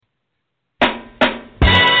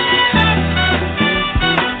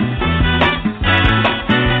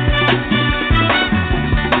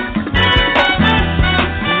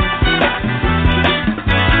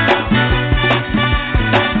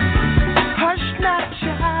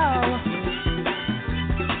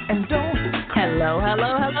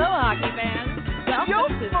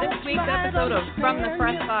week's episode of From the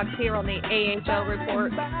Press Box here on the AHL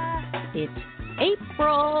Report. It's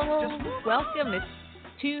April. Welcome. It's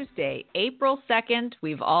Tuesday, April 2nd.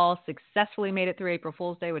 We've all successfully made it through April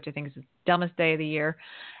Fool's Day, which I think is the dumbest day of the year.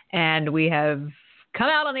 And we have come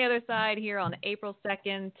out on the other side here on April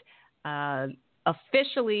 2nd.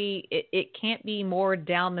 Officially, it can't be more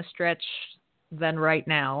down the stretch than right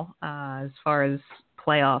now as far as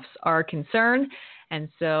playoffs are concerned. And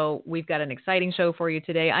so we've got an exciting show for you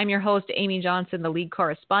today. I'm your host, Amy Johnson, the lead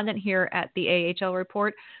correspondent here at the AHL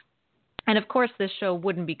Report. And of course, this show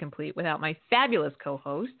wouldn't be complete without my fabulous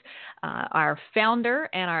co-host, our founder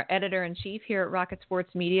and our editor-in-chief here at Rocket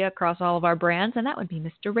Sports Media across all of our brands, and that would be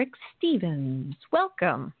Mr. Rick Stevens.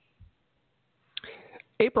 Welcome.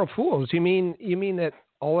 April Fools, you mean that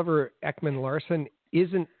Oliver Ekman-Larsson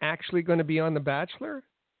isn't actually going to be on The Bachelor?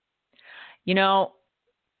 You know,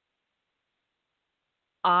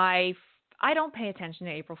 I don't pay attention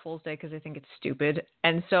to April Fool's Day because I think it's stupid.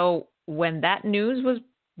 And so when that news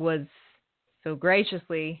was so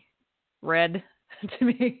graciously read to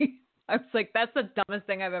me, I was like, that's the dumbest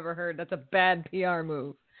thing I've ever heard. That's a bad PR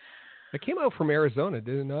move. It came out from Arizona,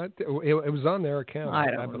 did it not? It was on their account,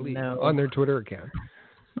 I believe, on their Twitter account.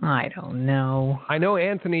 I don't know. I know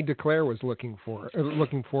Anthony DeClaire was looking forward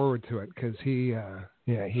to it because he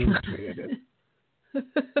tweeted it.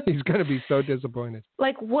 He's going to be so disappointed.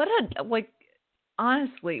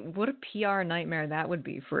 Honestly, what a PR nightmare that would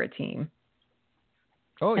be for a team.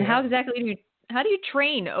 Oh, and yeah. how do you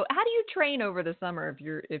train? How do you train over the summer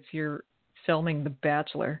if you're filming The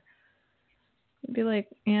Bachelor? You'd be like,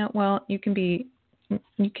 yeah, well, you can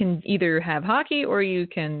either have hockey or you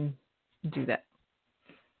can do that.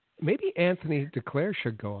 Maybe Anthony DeClaire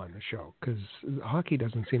should go on the show because hockey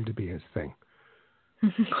doesn't seem to be his thing.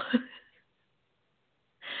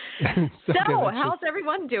 So, how's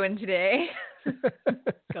everyone doing today?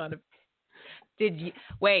 God,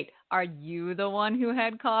 are you the one who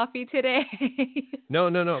had coffee today?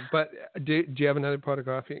 No. But do you have another pot of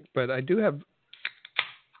coffee? But I do have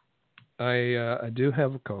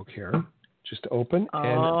a Coke here, just open.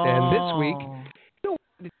 And this week,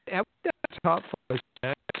 have we done top 5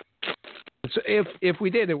 snacks? So if we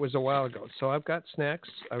did, it was a while ago. So I've got snacks.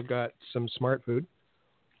 I've got some smart food,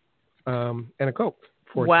 and a Coke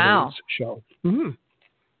for today's show. Mm-hmm.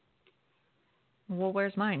 Well,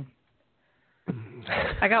 where's mine?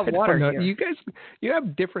 I got water here. You guys, you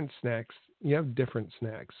have different snacks. You have different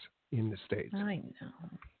snacks in the States. I know.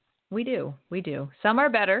 We do. Some are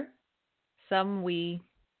better. Some we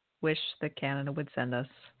wish that Canada would send us.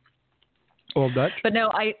 Old Dutch? But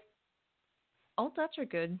no, Old Dutch are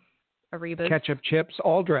good. Ariba's. Ketchup chips,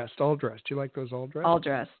 all dressed. Do you like those all dressed? All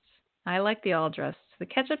dressed. I like the all dressed. The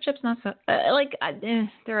ketchup chips, not so.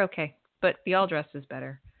 They're okay, but the all dressed is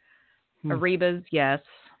better. Ariba's, yes.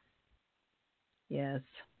 Yeah,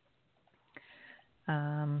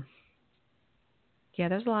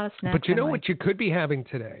 there's a lot of snacks. But you know what you could be having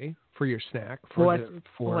today for your snack for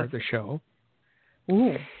the show?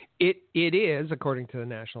 Ooh. It is, according to the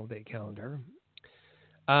National Day calendar,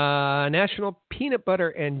 National Peanut Butter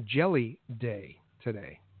and Jelly Day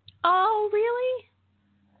today. Oh, really?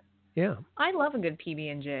 Yeah. I love a good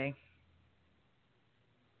PB&J.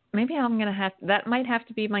 Maybe I'm going to that might have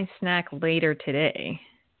to be my snack later today.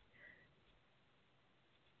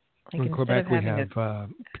 In Quebec, we have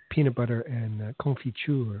peanut butter and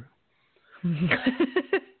confiture.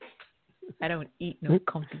 I don't eat no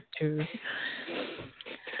confiture.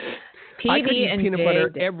 I could eat peanut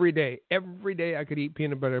butter every day. Every day I could eat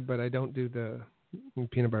peanut butter, but I don't do the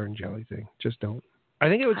peanut butter and jelly thing. Just don't. I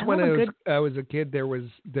think it was when I was a kid. There was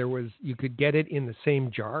you could get it in the same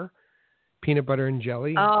jar, peanut butter and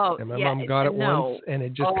jelly. Oh, and my mom got it once, and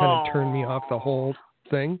it just kind of turned me off the whole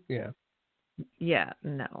thing. Yeah. Yeah.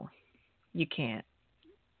 No, you can't.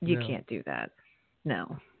 You can't do that.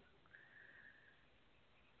 No.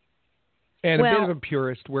 And a bit of a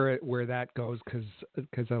purist where that goes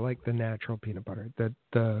because I like the natural peanut butter.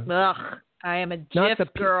 Ugh, I am a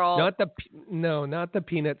Jif girl. Not the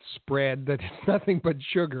peanut spread that is nothing but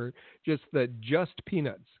sugar. Just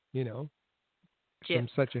peanuts. You know, Jif. I'm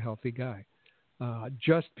such a healthy guy.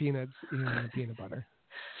 Just peanuts in the peanut butter.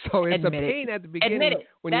 So it's a pain at the beginning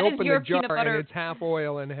when you open the jar and it's half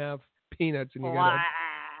oil and half peanuts, and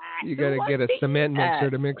you gotta get a cement mixer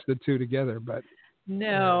to mix the two together. But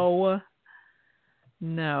no.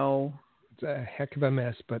 It's a heck of a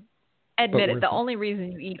mess, but admit it. The only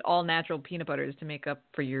reason you eat all natural peanut butter is to make up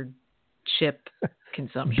for your chip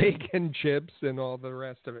consumption. Bacon, chips, and all the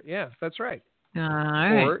rest of it. Yeah, that's right. All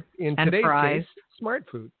right. Or in today's case, smart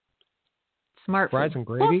food. Smart fries food. and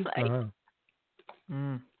gravy.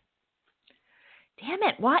 Damn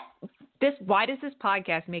it! What? Why does this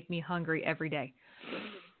podcast make me hungry every day?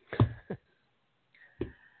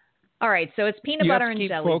 All right, so it's peanut butter and jelly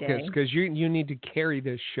day. You have to keep focused because you need to carry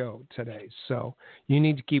this show today. So you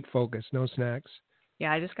need to keep focused. No snacks.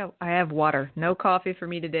 Yeah, I have water. No coffee for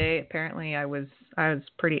me today. Apparently, I was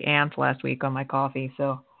pretty amped last week on my coffee,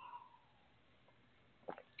 so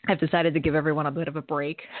I've decided to give everyone a bit of a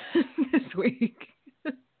break this week.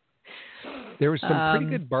 There was some pretty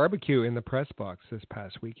good barbecue in the press box this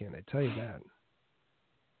past weekend. I tell you that.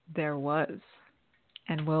 There was.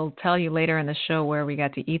 And we'll tell you later in the show where we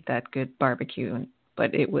got to eat that good barbecue.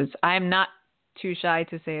 But I'm not too shy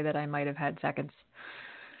to say that I might have had seconds.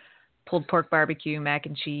 Pulled pork barbecue, mac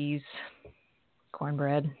and cheese,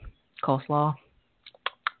 cornbread, coleslaw.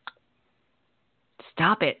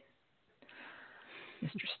 Stop it,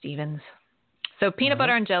 Mr. Stevens. So peanut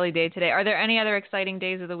butter and jelly day today. Are there any other exciting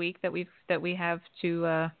days of the week that we have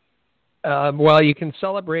to... Well, you can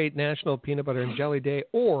celebrate National Peanut Butter and Jelly Day,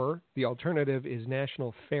 or the alternative is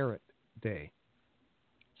National Ferret Day.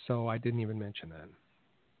 So I didn't even mention that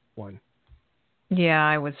one.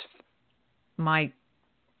 Yeah, one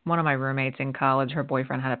of my roommates in college, her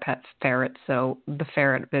boyfriend had a pet ferret, so the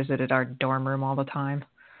ferret visited our dorm room all the time.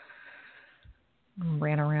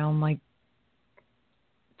 Ran around like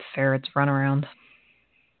ferrets run around.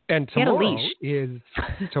 And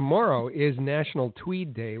tomorrow is National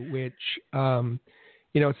Tweed Day, which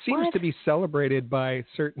seems to be celebrated by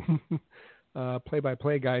certain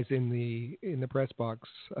play-by-play guys in the press box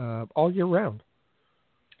all year round.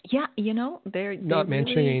 Yeah, they're not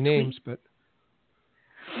mentioning any names, but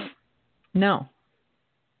no.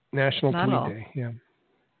 National Tweed Day, yeah.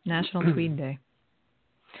 National Tweed Day.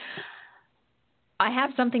 I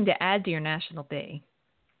have something to add to your National Day.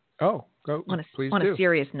 Oh, go! Please do. On a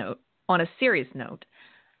serious note,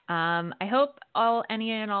 I hope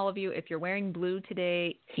any and all of you, if you're wearing blue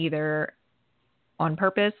today, either on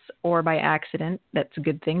purpose or by accident, that's a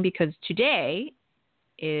good thing because today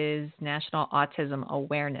is National Autism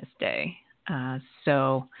Awareness Day.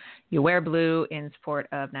 So you wear blue in support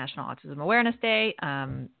of National Autism Awareness Day,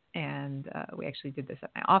 and we actually did this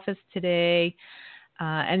at my office today.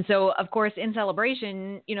 And so, of course, in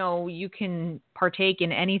celebration, you can partake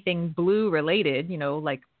in anything blue related,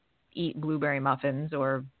 like eat blueberry muffins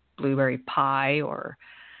or blueberry pie or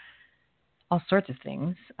all sorts of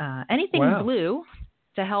things. Anything blue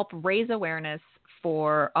to help raise awareness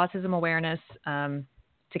for autism awareness.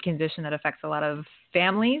 It's a condition that affects a lot of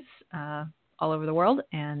families all over the world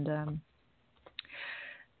and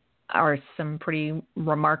are some pretty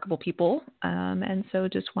remarkable people. And so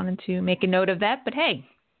just wanted to make a note of that. But hey,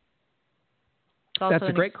 it's also that's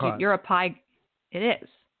a great cause. You're a pie. It is.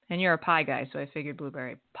 And you're a pie guy, so I figured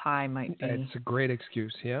blueberry pie might be. It's a great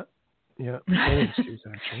excuse, yeah. Yeah, great excuse,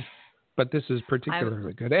 actually. But this is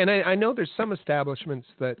particularly good. And I know there's some establishments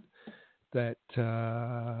that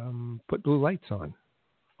put blue lights on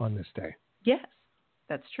this day. Yes,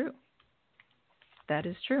 that's true. That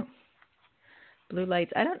is true. Blue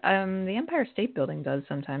lights. The Empire State Building does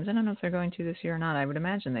sometimes. I don't know if they're going to this year or not. I would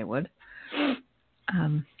imagine they would.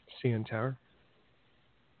 CN Tower.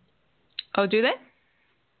 Oh, do they?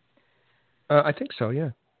 I think so, yeah.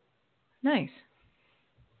 Nice.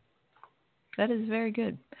 That is very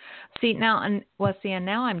good. See, now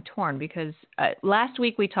I'm torn because last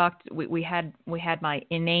week we talked. We had my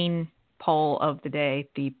inane poll of the day,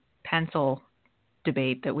 the pencil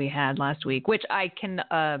debate that we had last week, which I can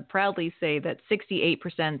proudly say that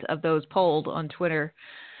 68% of those polled on Twitter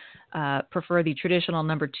prefer the traditional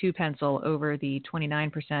number 2 pencil over the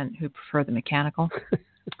 29% who prefer the mechanical.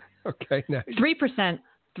 Okay, nice.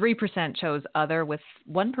 3% chose other, with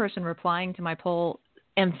one person replying to my poll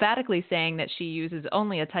emphatically saying that she uses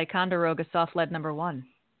only a Ticonderoga soft lead number 1.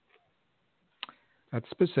 That's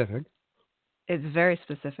specific. It's very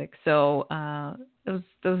specific. So those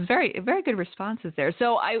very, very good responses there.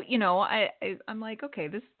 So I'm like, okay,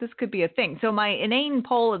 this could be a thing. So my inane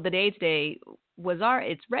poll of the day today was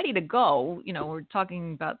it's ready to go. We're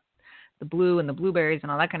talking about the blue and the blueberries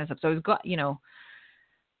and all that kind of stuff. So I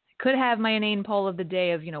could have my inane poll of the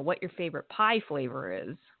day of what your favorite pie flavor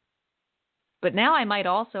is. But now I might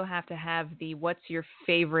also have to have what's your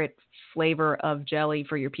favorite flavor of jelly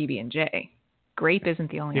for your PB&J. Grape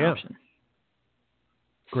isn't the only option.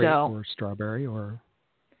 Grape or strawberry or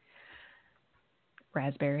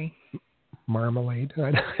raspberry, marmalade.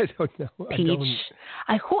 I don't know. Peach.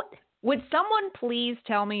 Would someone please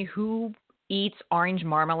tell me who eats orange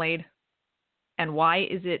marmalade and why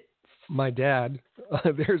is it? My dad.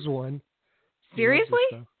 There's one. Seriously?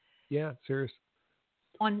 Yeah, serious.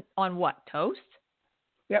 On what? Toast?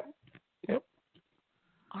 Yep.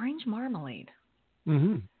 Orange marmalade.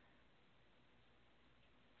 Mm-hmm.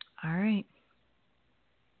 All right.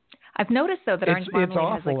 I've noticed though that orange marmalade it's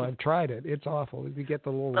awful. has I've tried it. It's awful. You get the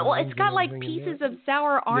little. Well, it's got like pieces of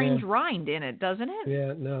sour orange rind in it, doesn't it?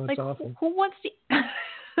 Yeah, no, it's awful. Who wants to?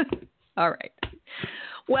 All right.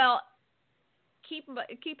 Well, keep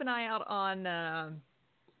an eye out on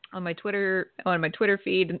my Twitter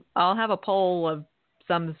feed. I'll have a poll of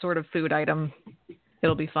some sort of food item.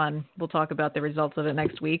 It'll be fun. We'll talk about the results of it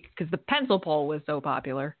next week because the pencil poll was so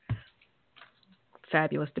popular.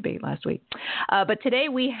 Fabulous debate last week. But today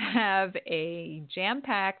we have a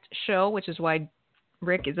jam-packed show, which is why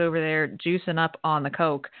Rick is over there juicing up on the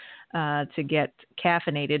Coke to get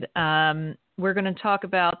caffeinated. We're going to talk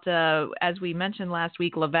about, as we mentioned last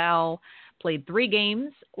week, Laval played 3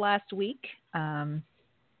 games last week. And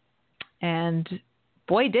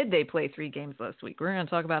boy, did they play 3 games last week. We're going to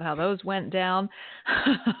talk about how those went down.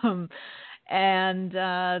 And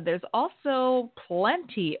there's also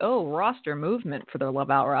plenty roster movement for the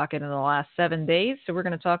Laval Rocket in the last 7 days. So we're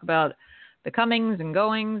going to talk about the comings and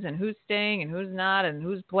goings and who's staying and who's not and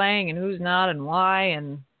who's playing and who's not and why.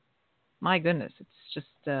 And my goodness, it's just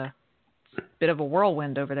a bit of a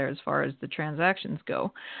whirlwind over there as far as the transactions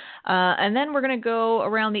go. And then we're going to go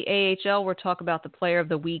around the AHL. We'll talk about the player of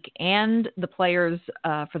the week and the players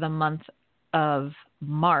for the month of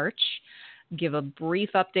March. Give a brief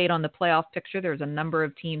update on the playoff picture. There's a number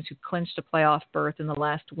of teams who clinched a playoff berth in the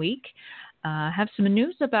last week. Have some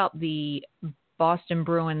news about the Boston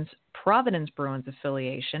Bruins, Providence Bruins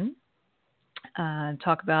affiliation.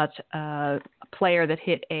 Talk about a player that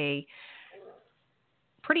hit a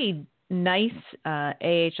pretty nice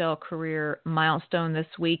AHL career milestone this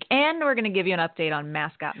week. And we're going to give you an update on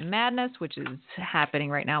Mascot Madness, which is happening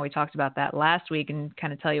right now. We talked about that last week and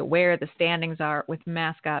kind of tell you where the standings are with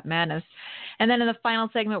Mascot Madness. And then in the final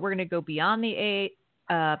segment, we're going to go beyond the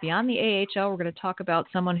AHL. We're going to talk about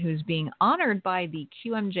someone who's being honored by the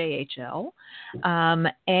QMJHL,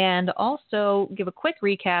 and also give a quick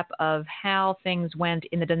recap of how things went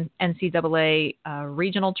in the NCAA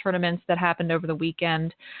regional tournaments that happened over the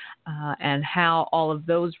weekend, and how all of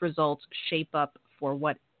those results shape up for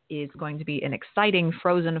what is going to be an exciting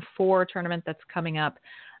Frozen Four tournament that's coming up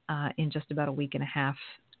in just about a week and a half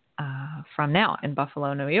from now in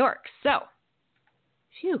Buffalo, New York. So,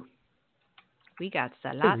 phew. We got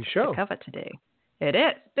a lot to cover today. It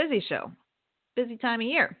is. Busy show. Busy time of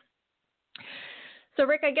year. So,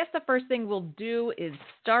 Rick, I guess the first thing we'll do is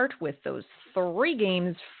start with those 3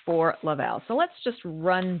 games for Laval. So let's just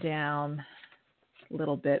run down a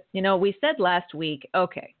little bit. You know, we said last week,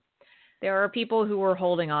 okay, there are people who were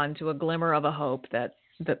holding on to a glimmer of a hope that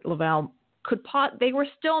Laval could they were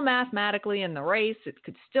still mathematically in the race. It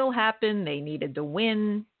could still happen. They needed to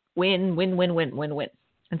win.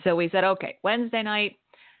 And so we said, okay, Wednesday night,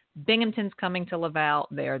 Binghamton's coming to Laval.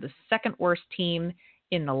 They are the second worst team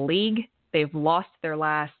in the league. They've lost their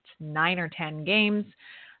last 9 or 10 games.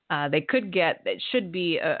 It should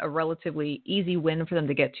be a relatively easy win for them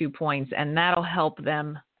to get 2 points, and that'll help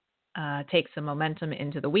them take some momentum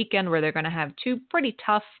into the weekend where they're going to have 2 pretty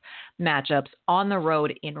tough matchups on the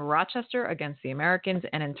road in Rochester against the Americans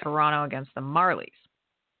and in Toronto against the Marlies.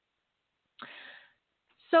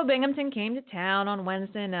 So Binghamton came to town on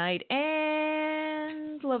Wednesday night,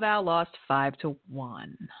 and Laval lost 5-1.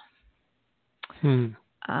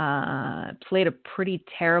 Played a pretty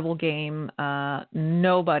terrible game.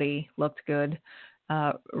 Nobody looked good.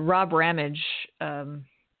 Rob Ramage, I'm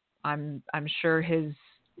sure his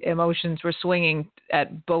emotions were swinging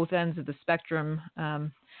at both ends of the spectrum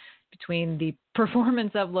between the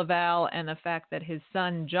performance of Laval and the fact that his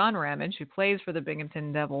son, John Ramage, who plays for the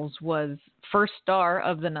Binghamton Devils, was first star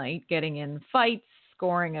of the night, getting in fights,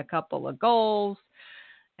 scoring a couple of goals,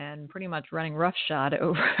 and pretty much running roughshod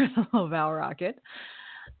over the Laval Rocket.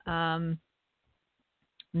 Not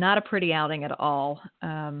a pretty outing at all.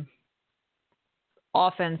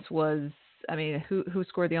 Offense was, who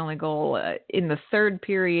scored the only goal? In the third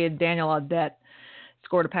period, Daniel Audette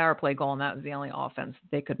scored a power play goal, and that was the only offense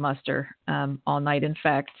they could muster all night. In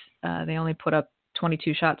fact, they only put up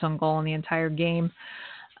 22 shots on goal in the entire game.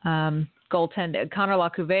 Goaltender Connor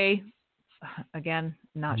Lacouvé, again,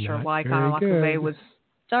 not sure why Connor Lacouvé was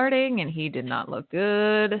starting, and he did not look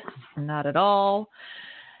good, not at all.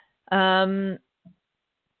 So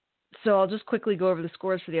I'll just quickly go over the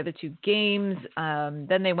scores for the other 2 games.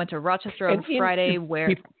 Then they went to Rochester on Friday, where...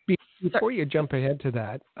 Before you jump ahead to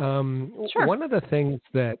that, sure. One of the things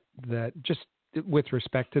that just with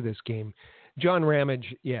respect to this game, John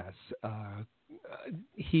Ramage, yes,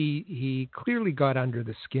 he clearly got under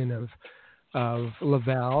the skin of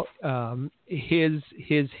Laval. His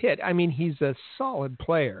hit, he's a solid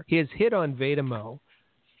player. His hit on Primeau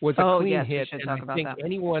was a clean yes, hit, should and talk I about think that.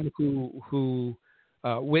 anyone who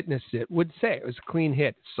witnessed it would say it was a clean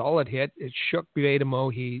hit, solid hit. It shook Primeau.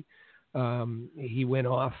 He went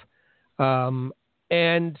off, but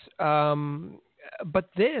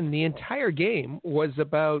then the entire game was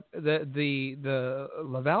about the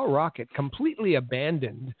Laval Rocket completely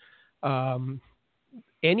abandoned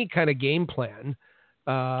any kind of game plan.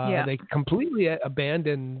 They completely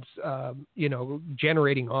abandoned,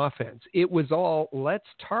 generating offense. It was all, let's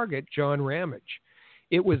target John Ramage.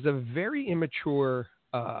 It was a very immature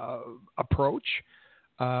approach.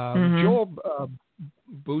 Joel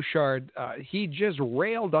Bouchard, he just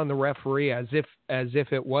railed on the referee as if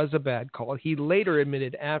it was a bad call. He later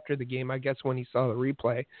admitted after the game, I guess when he saw the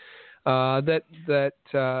replay, that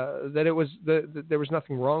it was that there was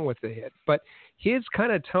nothing wrong with the hit. But his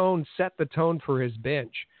kind of tone set the tone for his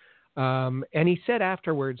bench. And he said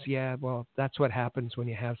afterwards, yeah, well, that's what happens when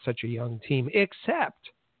you have such a young team. Except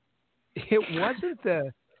it wasn't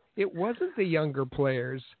the younger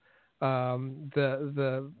players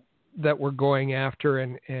that were going after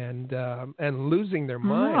and losing their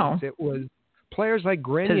minds. No. It was players like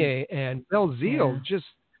Grenier and Belzile.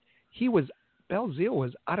 Belzile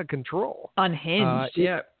was out of control, unhinged.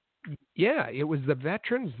 It was the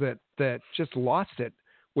veterans that just lost it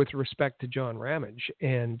with respect to John Ramage,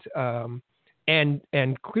 and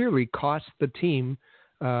clearly cost the team,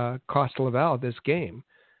 cost Laval this game.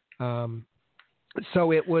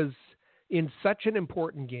 So it was in such an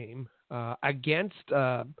important game against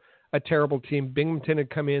a terrible team. Binghamton had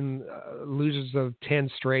come in losers of 10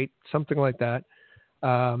 straight, something like that,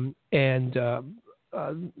 and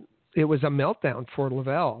it was a meltdown for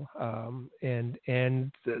Laval, and in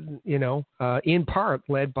part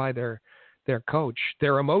led by their coach,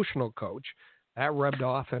 their emotional coach. That rubbed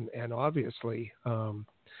off, and obviously the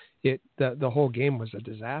whole game was a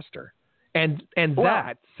disaster, and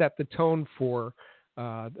that set the tone for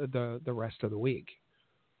the rest of the week.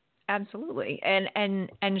 Absolutely,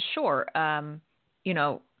 and sure,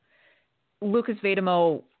 Lucas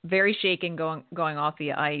Vejdemo, very shaken going off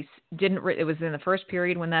the ice. It was in the first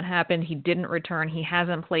period when that happened. He didn't return. He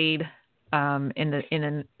hasn't played in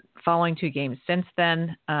the following two games since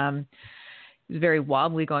then. He was very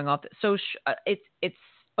wobbly going off. So it's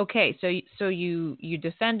okay. So you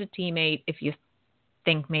defend a teammate if you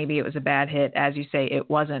think maybe it was a bad hit. As you say, it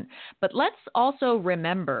wasn't. But let's also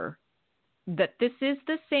remember that this is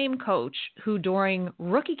the same coach who during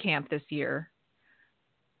rookie camp this year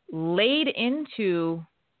laid into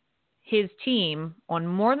his team on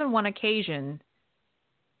more than one occasion,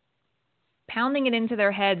 pounding it into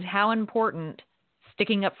their heads how important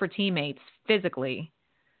sticking up for teammates physically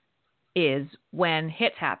is when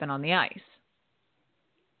hits happen on the ice.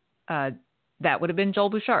 That would have been Joel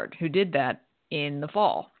Bouchard who did that in the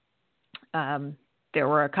fall. There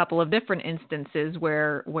were a couple of different instances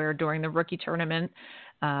where during the rookie tournament,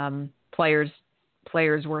 players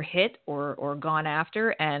were hit or gone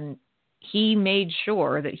after, and he made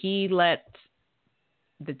sure that he let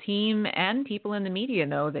the team and people in the media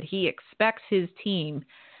know that he expects his team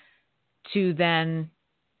to then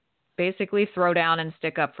basically throw down and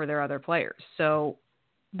stick up for their other players. So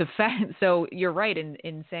so you're right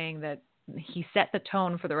in saying that he set the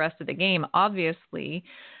tone for the rest of the game. Obviously,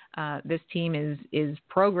 this team is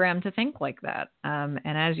programmed to think like that. And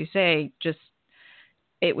as you say,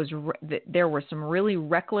 there were some really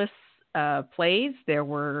reckless plays. There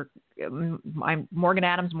were Morgan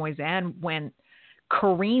Adams-Moisan went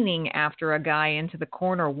careening after a guy into the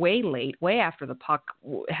corner way late, way after the puck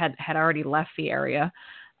had already left the area.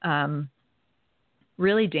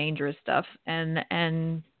 Really dangerous stuff.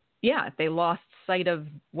 And they lost sight of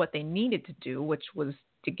what they needed to do, which was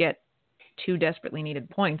to get two desperately needed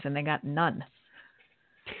points, and they got none.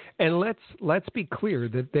 And let's be clear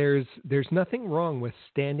that there's nothing wrong with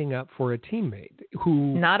standing up for a teammate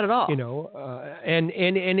who, not at all, and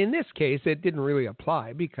in this case it didn't really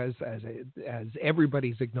apply because as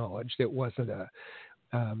everybody's acknowledged, it wasn't a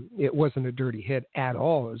dirty hit at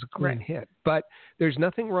all. It was a clean hit. But there's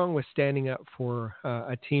nothing wrong with standing up for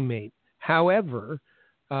a teammate. However,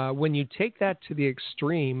 when you take that to the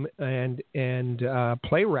extreme and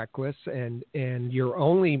play reckless and your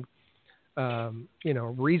only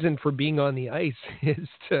reason for being on the ice is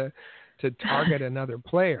to target another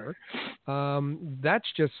player, that's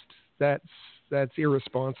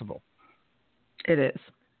irresponsible. It is.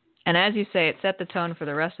 And as you say, it set the tone for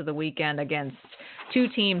the rest of the weekend against two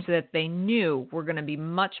teams that they knew were going to be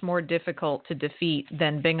much more difficult to defeat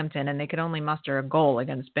than Binghamton, and they could only muster a goal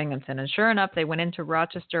against Binghamton. And sure enough, they went into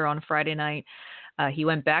Rochester on Friday night He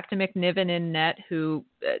went back to McNiven in net, who,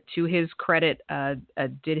 to his credit,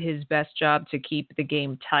 did his best job to keep the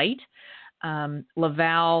game tight.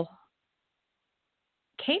 Laval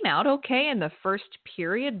came out okay in the first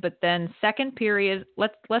period, but then second period,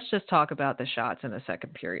 let's just talk about the shots in the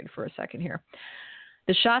second period for a second here.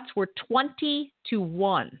 The shots were 20-1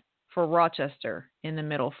 for Rochester in the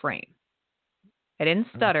middle frame. I didn't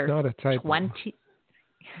stutter. Not a typo.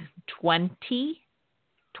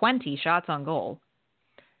 20 shots on goal,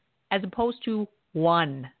 as opposed to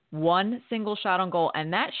one single shot on goal.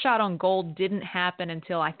 And that shot on goal didn't happen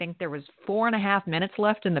until I think there was 4.5 minutes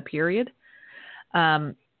left in the period.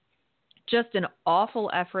 Just an awful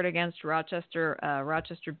effort against Rochester.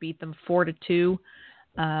 Rochester beat them 4-2.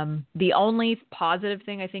 The only positive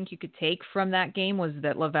thing I think you could take from that game was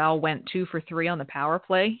that Laval went 2 for 3 on the power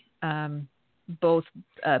play. Both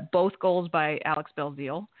goals by Alex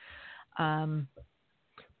Belzile.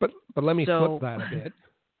 But let me flip that a bit.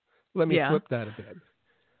 Flip that a bit.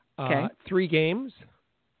 Okay. 3 games.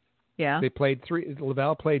 Yeah. They played 3.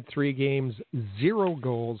 Laval played 3 games, 0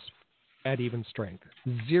 goals at even strength.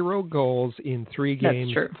 0 goals in 3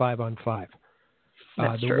 games, 5-on-5.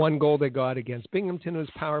 The true. 1 goal they got against Binghamton was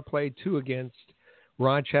power play. 2 against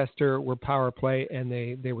Rochester were power play, and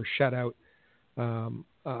they were shut out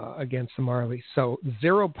against the Marlies. So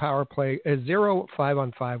 0 power play, 0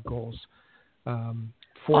 5-on-5 goals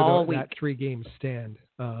for that 3-game stand.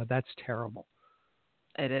 That's terrible.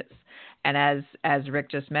 It is. And as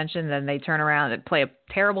Rick just mentioned, then they turn around and play a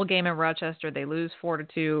terrible game in Rochester. They lose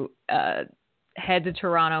 4-2, head to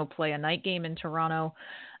Toronto, play a night game in Toronto.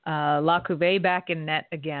 Lacouvé back in net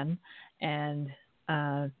again. And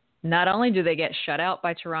not only do they get shut out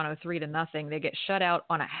by Toronto 3-0, they get shut out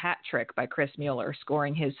on a hat trick by Chris Mueller,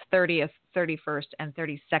 scoring his 30th, 31st, and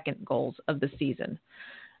 32nd goals of the season.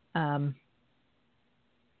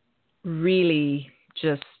 Really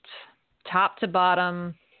just top to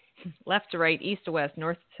bottom, left to right, east to west,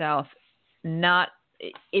 north to south.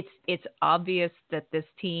 It's obvious that this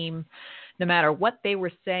team, no matter what they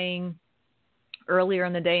were saying earlier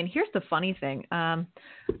in the day, and here's the funny thing. Let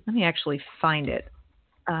me actually find it.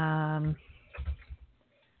 I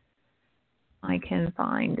can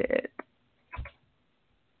find it.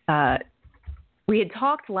 We had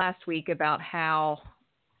talked last week about how,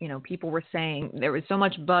 people were saying there was so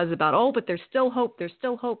much buzz about, but there's still hope, there's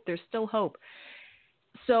still hope, there's still hope.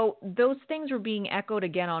 So those things were being echoed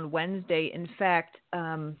again on Wednesday. In fact,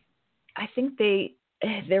 I think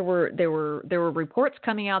there were reports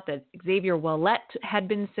coming out that Xavier Ouellet had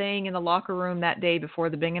been saying in the locker room that day before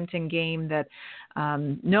the Binghamton game that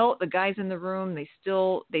no, the guys in the room, they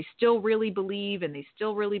still really believe, and they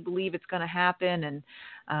still really believe it's going to happen,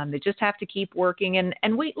 and they just have to keep working.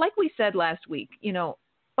 And we, like we said last week,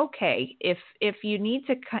 okay, if you need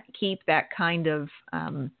to keep that kind of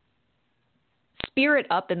spirit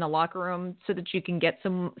up in the locker room so that you can get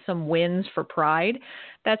some wins for pride,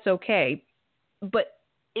 that's okay. But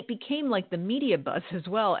it became like the media buzz as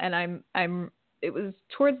well. And it was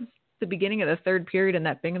towards the beginning of the third period in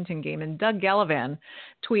that Binghamton game, and Doug Gallivan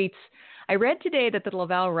tweets, "I read today that the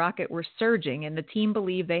Laval Rocket were surging and the team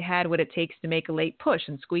believed they had what it takes to make a late push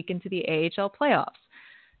and squeak into the AHL playoffs.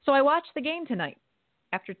 So I watched the game tonight.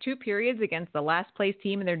 After 2 periods against the last place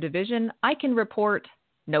team in their division, I can report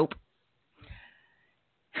nope."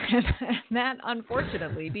 And that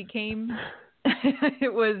unfortunately became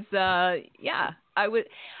it was I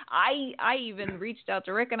even reached out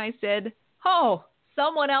to Rick and I said,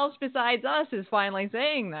 someone else besides us is finally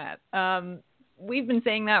saying that. We've been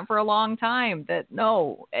saying that for a long time, that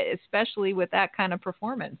no, especially with that kind of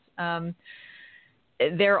performance.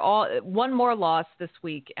 They're all one more loss this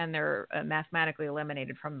week and they're mathematically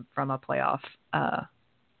eliminated from a playoff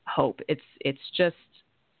hope. It's just,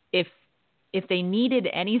 if they needed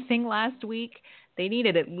anything last week, they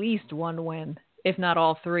needed at least 1 win, if not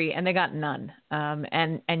all 3, and they got none.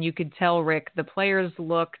 And you could tell, Rick, the players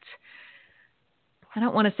looked, I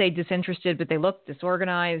don't want to say disinterested, but they looked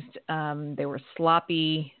disorganized. They were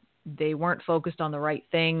sloppy. They weren't focused on the right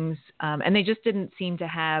things. And they just didn't seem to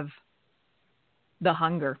have the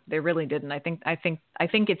hunger. They really didn't. I think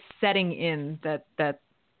it's setting in that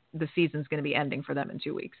the season's going to be ending for them in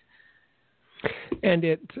 2 weeks. And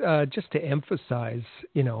it just to emphasize,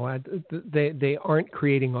 they aren't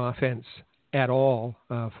creating offense at all,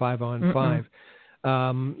 5-on-5.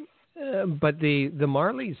 But the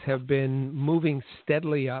Marlies have been moving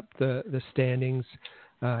steadily up the standings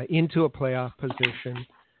into a playoff position.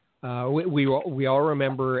 We all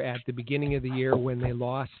remember at the beginning of the year when they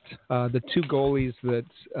lost the 2 goalies that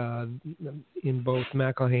in both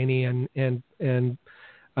McElhaney and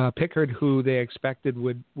Pickard, who they expected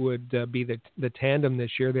would be the tandem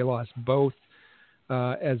this year. They lost both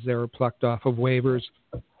as they were plucked off of waivers.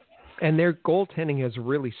 And their goaltending has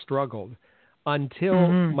really struggled until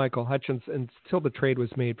Michael Hutchinson, until the trade was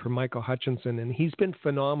made for Michael Hutchinson, and he's been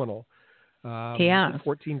phenomenal. He has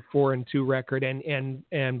 14-4-2 record, and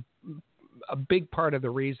a big part of the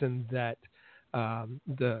reason that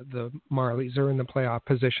the Marlies are in the playoff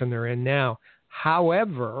position they're in now.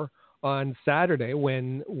 However, on Saturday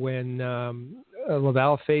when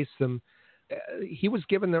Laval faced them, he was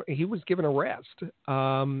given a rest.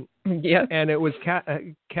 And it was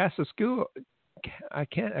Casascu. I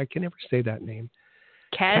can never say that name.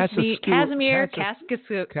 Casimir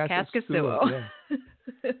Kaskasuo.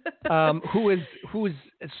 Who has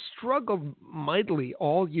struggled mightily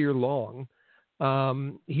all year long.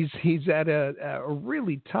 He's at a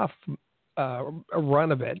really tough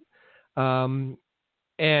run of it.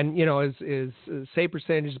 And his save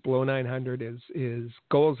percentage is below 900. His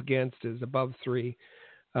goals against is above 3,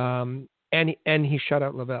 and he shut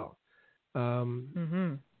out Laval.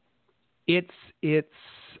 It's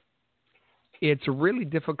really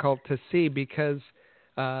difficult to see because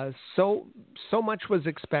so much was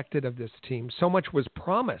expected of this team. So much was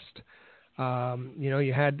promised.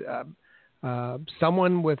 You had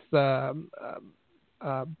someone with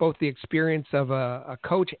both the experience of a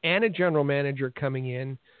coach and a general manager coming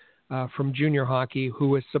in from junior hockey who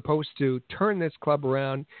was supposed to turn this club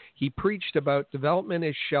around. He preached about development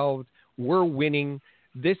is shelved. We're winning.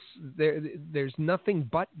 There's nothing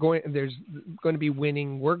but there's going to be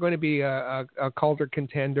winning. We're going to be a Calder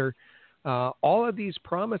contender. All of these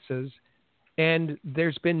promises, and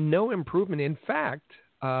there's been no improvement. In fact,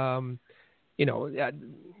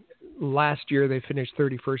 last year they finished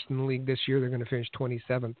 31st in the league. This year they're going to finish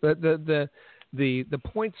 27th. The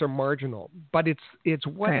points are marginal, but it's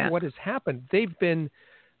what has happened. They've been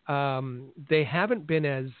they haven't been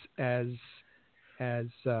as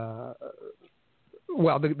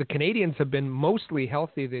well. The Canadians have been mostly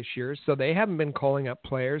healthy this year, so they haven't been calling up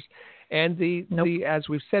players. And the as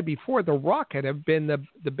we've said before, the Rocket have been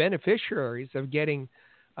the beneficiaries of getting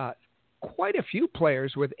quite a few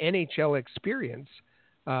players with NHL experience.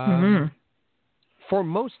 For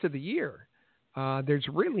most of the year, there's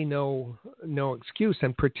really no excuse,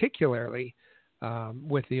 and particularly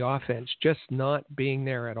with the offense just not being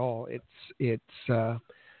there at all. The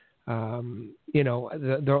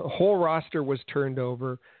whole roster was turned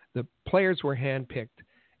over. The players were handpicked,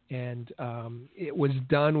 and it was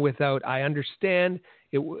done without. I understand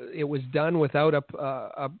it was done without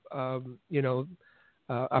a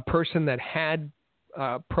person that had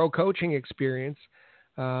pro coaching experience.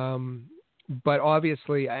 But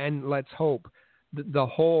obviously, and let's hope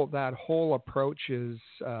that whole approach is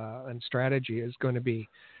and strategy is going to be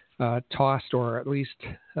tossed, or at least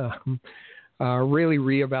really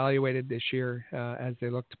reevaluated this year as they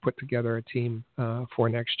look to put together a team for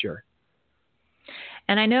next year.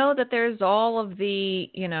 And I know that there's all of the,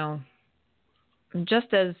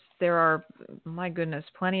 just as there are, my goodness,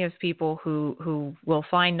 plenty of people who will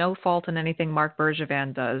find no fault in anything Marc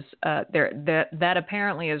Bergevin does. That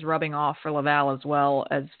apparently is rubbing off for Laval as well,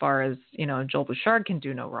 as far as, Joel Bouchard can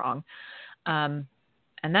do no wrong. And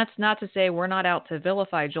that's not to say we're not out to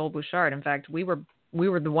vilify Joel Bouchard. In fact, we were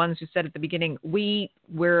the ones who said at the beginning, we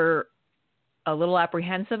were a little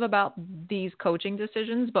apprehensive about these coaching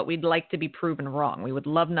decisions, but we'd like to be proven wrong. We would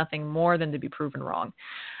love nothing more than to be proven wrong.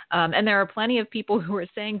 And there are plenty of people who are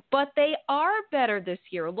saying, but they are better this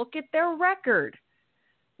year. Look at their record.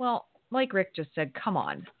 Well, like Rick just said, come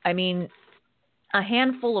on. I mean, a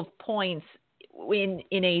handful of points in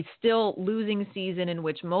a still losing season in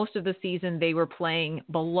which most of the season they were playing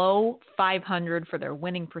below 500 for their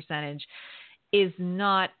winning percentage is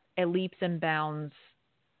not a leaps and bounds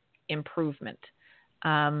improvement.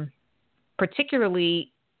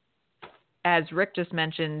 Particularly, as Rick just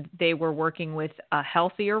mentioned, they were working with a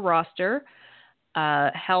healthier roster,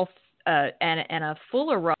 and a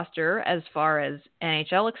fuller roster as far as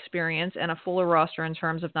NHL experience, and a fuller roster in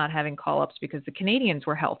terms of not having call-ups because the Canadians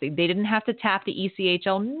were healthy. They didn't have to tap the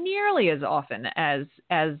ECHL nearly as often as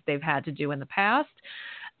they've had to do in the past.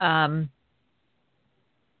 And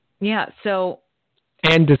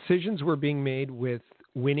decisions were being made with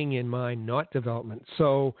winning in mind, not development.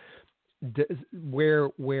 So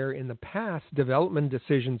where in the past development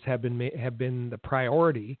decisions have been the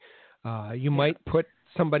priority, you might put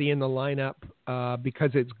somebody in the lineup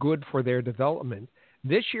because it's good for their development.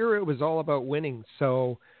 This year it was all about winning.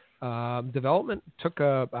 So development took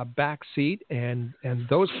a back seat, and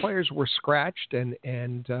those players were scratched, and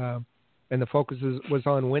the focus was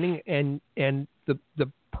on winning. And the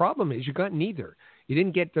problem is you got neither. You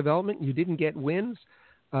didn't get development. You didn't get wins.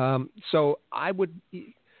 So I would,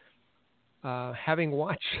 having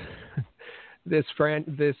watched this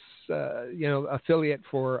affiliate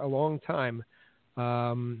for a long time,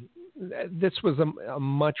 this was a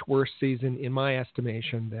much worse season in my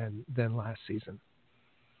estimation than last season.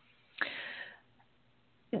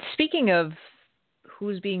 Speaking of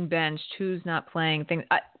who's being benched, who's not playing, things.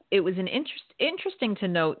 It was interesting to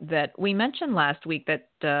note that we mentioned last week that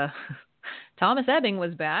Thomas Ebbing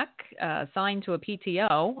was back, signed to a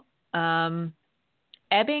PTO.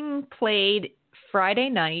 Ebbing played Friday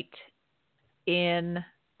night in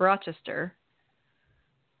Rochester,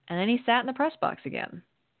 and then he sat in the press box again,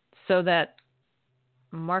 so that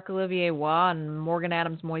Marc-Olivier Waugh and Morgan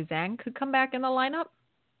Adams-Moisan could come back in the lineup.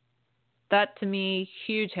 That, to me,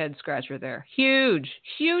 huge head scratcher there. Huge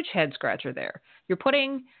head scratcher there. You're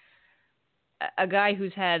putting a guy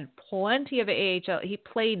who's had plenty of AHL. He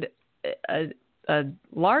played a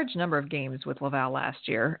large number of games with Laval last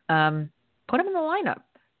year. Put him in the lineup.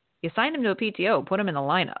 You signed him to a PTO. Put him in the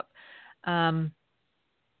lineup.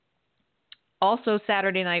 Also,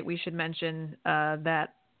 Saturday night, we should mention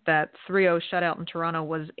that 3-0 shutout in Toronto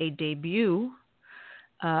was a debut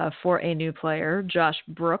for a new player, Josh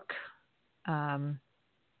Brook.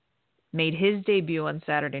 Made his debut on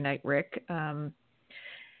Saturday night, Rick. And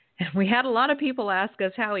we had a lot of people ask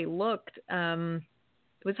us how he looked.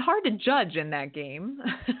 It was hard to judge in that game,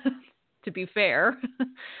 to be fair.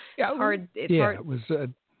 Yeah, hard. It was.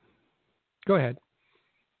 Go ahead.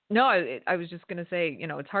 No, I was just going to say,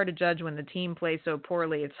 it's hard to judge when the team plays so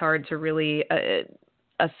poorly. It's hard to really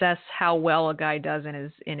assess how well a guy does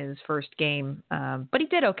in his first game. But he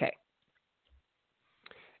did okay.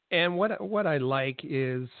 And what I like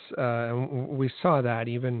is, we saw that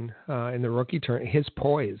even in the rookie turn, his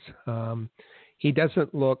poise. He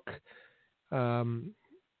doesn't look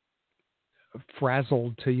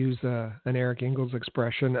frazzled, to use an Eric Ingles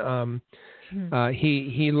expression.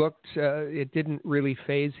 He looked. It didn't really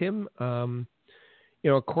faze him.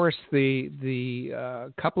 Of course,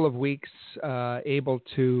 the couple of weeks able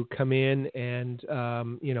to come in and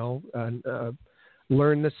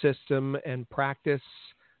learn the system and practice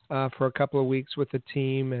for a couple of weeks with the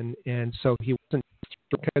team, and so he wasn't,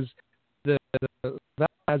 because that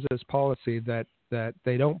has this policy that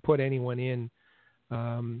they don't put anyone in,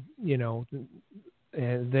 and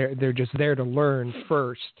they're just there to learn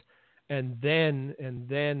first, and then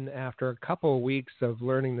after a couple of weeks of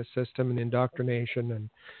learning the system and indoctrination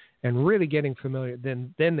and really getting familiar,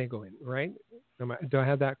 then they go in, right? Do I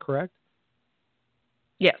have that correct?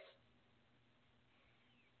 Yes.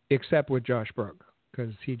 Except with Josh Brook,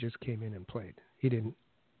 because he just came in and played. He didn't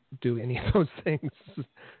do any of those things.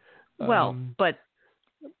 Well, but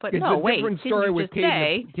it's no, a different story with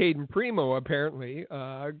Caden Primeau, apparently.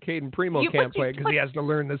 Caden Primeau can't play because he has to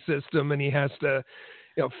learn the system, and he has to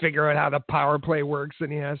figure out how the power play works,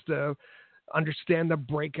 and he has to understand the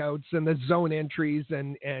breakouts and the zone entries,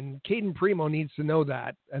 and Caden Primeau needs to know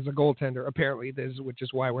that as a goaltender, apparently, which is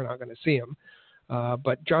why we're not going to see him.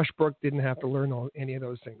 But Josh Brook didn't have to learn any of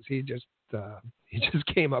those things. He just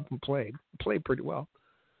came up and played pretty well.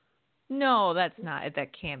 No, that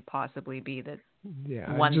can't possibly be that.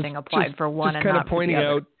 Yeah, one thing applied for one and not for the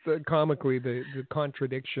other. Just kind of pointing out comically the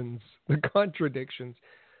contradictions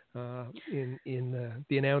in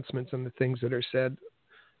the announcements and the things that are said.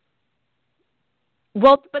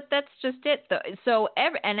 Well, but that's just it, though. So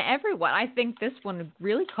everyone, I think this one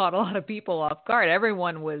really caught a lot of people off guard.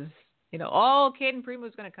 Everyone was, Caden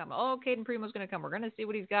Primeau's going to come. Oh, Caden Primeau's going to come. We're going to see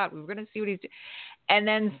what he's got. We're going to see what he's doing. And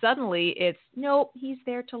then suddenly it's, nope, he's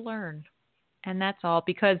there to learn. And that's all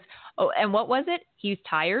because, and what was it? He's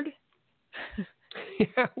tired?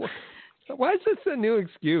 Yeah. Why is this a new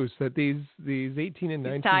excuse that these 18 and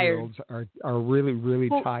 19-year-olds are really, really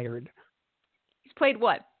tired? He's played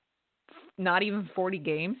what? Not even 40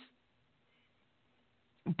 games?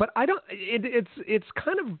 But it's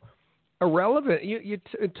kind of irrelevant. You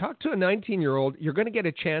talk to a 19-year-old, you're going to get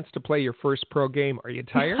a chance to play your first pro game. Are you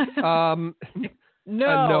tired? No.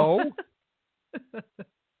 No.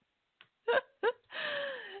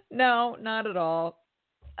 No, not at all.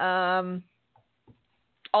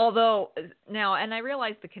 Although now, and I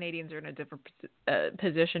realize the Canadians are in a different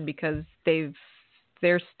position because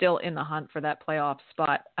they're still in the hunt for that playoff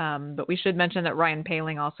spot. But we should mention that Ryan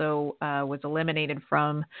Poehling also was eliminated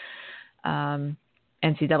from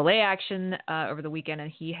NCAA action over the weekend,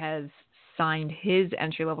 and he has signed his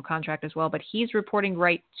entry-level contract as well. But he's reporting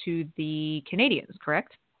right to the Canadians,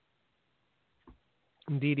 correct?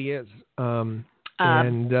 Indeed, he is.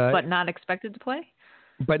 But not expected to play?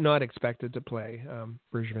 But not expected to play.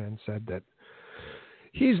 Bergevin said that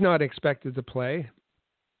he's not expected to play.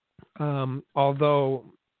 Although,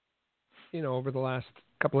 over the last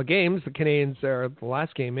couple of games, the Canadians, or the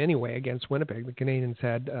last game anyway against Winnipeg, the Canadians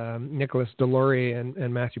had Nicolas Deslauriers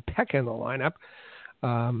and Matthew Peck in the lineup.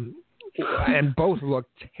 And both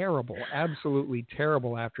looked terrible, absolutely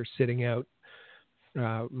terrible after sitting out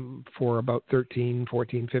for about 13,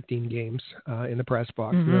 14, 15 games in the press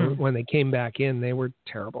box. Mm-hmm. When they came back in, they were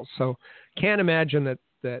terrible. So can't imagine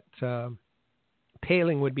that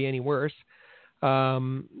Poehling would be any worse.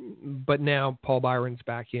 But now Paul Byron's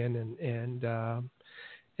back in,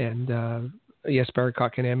 and Jesper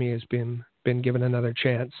Kotkaniemi has been given another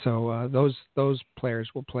chance. So those players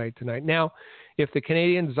will play tonight. Now, if the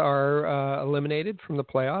Canadians are eliminated from the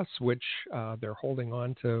playoffs, which they're holding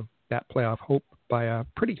on to that playoff hope by a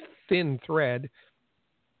pretty thin thread,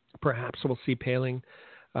 perhaps we'll see Poehling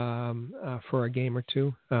for a game or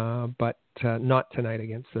two, but not tonight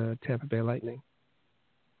against the Tampa Bay Lightning.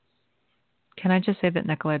 Can I just say that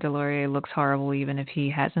Nicolas Deslauriers looks horrible even if he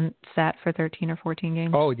hasn't sat for 13 or 14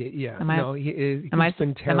 games? Oh, yeah. He's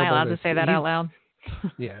been terrible. Am I allowed to say that out loud?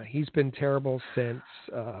 Yeah, he's been terrible since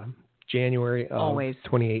January of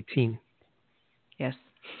 2018. Yes,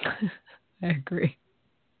 I agree.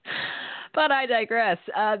 But I digress.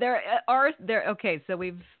 Okay, so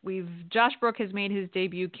we've Josh Brook has made his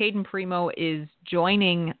debut. Caden Primeau is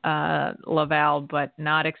joining Laval, but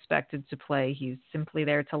not expected to play. He's simply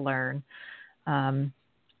there to learn.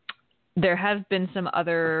 There have been some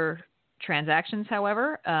other transactions,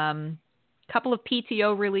 however. Couple of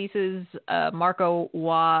PTO releases. Marco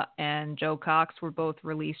Waugh and Joe Cox were both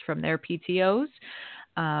released from their PTOs.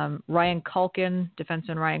 Ryan Culkin,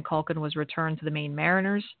 defenseman Ryan Culkin, was returned to the Maine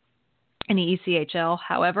Mariners in the ECHL.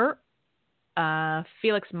 However,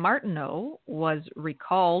 Felix Martineau was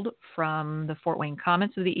recalled from the Fort Wayne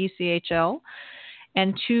Comets of the ECHL,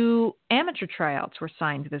 and 2 amateur tryouts were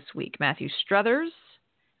signed this week: Matthew Struthers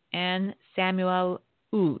and Samuel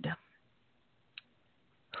Oud.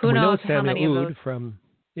 Who knows how many of those? From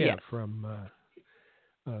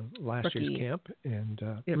last Rookie. Year's camp and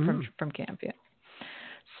from camp, yeah.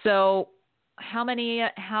 So,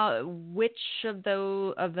 which of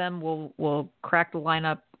them will crack the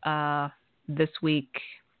lineup this week?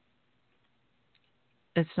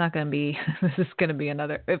 It's not going to be. This is going to be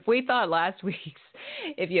another. If you thought last week's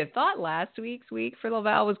week for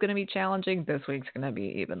Laval was going to be challenging, this week's going to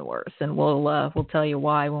be even worse, and we'll tell you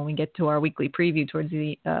why when we get to our weekly preview towards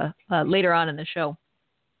the later on in the show.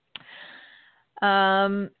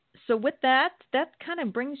 So with that kind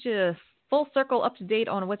of brings you full circle up to date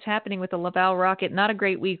on what's happening with the Laval Rocket. Not a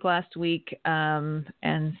great week last week, and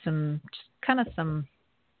some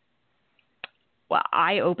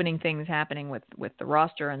eye-opening things happening with the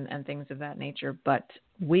roster and things of that nature. But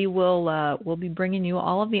we'll be bringing you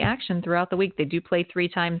all of the action throughout the week. They do play 3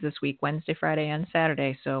 times this week: Wednesday, Friday, and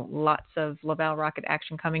Saturday. So lots of Laval Rocket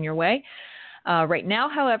action coming your way. Right now,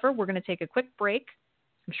 however, we're going to take a quick break.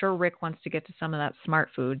 I'm sure Rick wants to get to some of that smart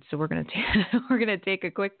food, so we're going to take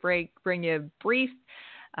a quick break, bring you a brief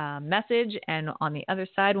message, and on the other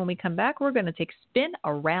side, when we come back, we're going to take a spin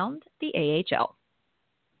around the AHL.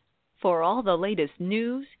 For all the latest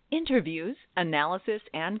news, interviews, analysis,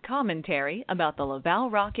 and commentary about the Laval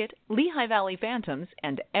Rocket, Lehigh Valley Phantoms,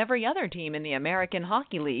 and every other team in the American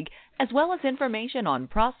Hockey League, as well as information on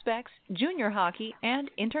prospects, junior hockey, and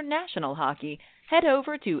international hockey, head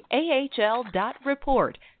over to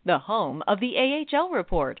AHL.report, the home of the AHL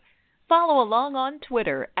Report. Follow along on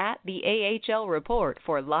Twitter at the AHL Report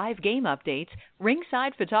for live game updates,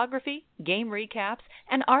 ringside photography, game recaps,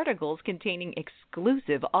 and articles containing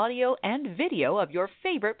exclusive audio and video of your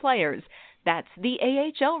favorite players. That's the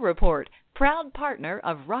AHL Report, proud partner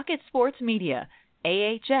of Rocket Sports Media.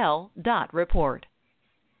 AHL.report.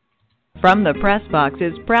 From the Press Box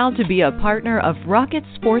is proud to be a partner of Rocket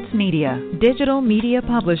Sports Media, digital media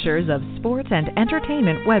publishers of sports and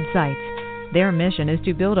entertainment websites. Their mission is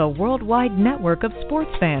to build a worldwide network of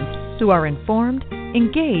sports fans who are informed,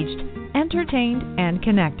 engaged, entertained, and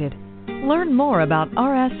connected. Learn more about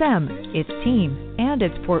RSM, its team, and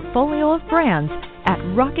its portfolio of brands at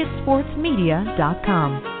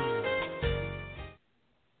rocketsportsmedia.com.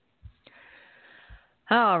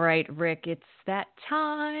 All right, Rick, it's that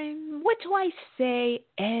time. What do I say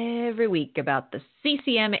every week about the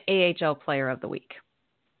CCM AHL Player of the Week?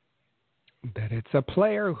 That it's a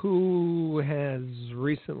player who has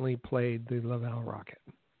recently played the Laval Rocket.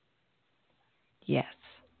 Yes.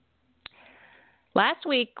 Last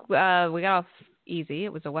week, we got off easy.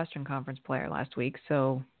 It was a Western Conference player last week,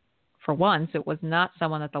 so for once, it was not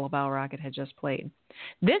someone that the Laval Rocket had just played.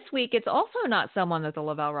 This week, it's also not someone that the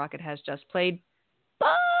Laval Rocket has just played, but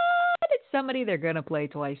it's somebody they're going to play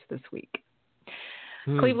twice this week.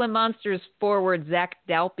 Cleveland Monsters forward Zach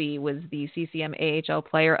Dalpe was the CCM AHL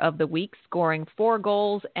Player of the Week, scoring 4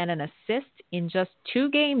 goals and an assist in just 2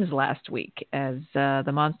 games last week, as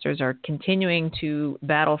the Monsters are continuing to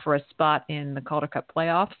battle for a spot in the Calder Cup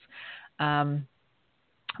playoffs,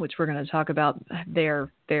 which we're going to talk about. They're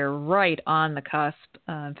right on the cusp.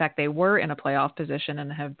 In fact, they were in a playoff position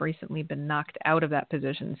and have recently been knocked out of that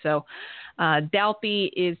position. So Dalpe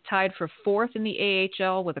is tied for 4th in the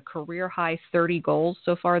AHL with a career-high 30 goals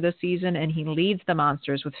so far this season, and he leads the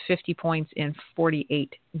Monsters with 50 points in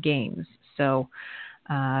 48 games. So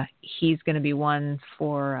he's going to be one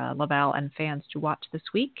for Laval and fans to watch this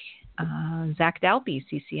week. Zach Dalpe,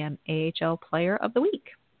 CCM AHL Player of the Week.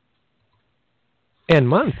 And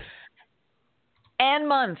month.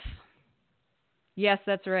 Yes,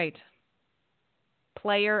 that's right.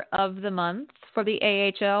 Player of the month for the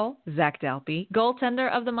AHL, Zach Dalpe. Goaltender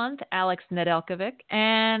of the month, Alex Nedeljkovic.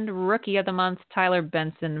 And rookie of the month, Tyler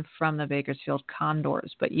Benson from the Bakersfield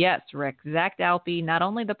Condors. But yes, Rick, Zach Dalpe, not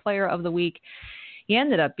only the player of the week, he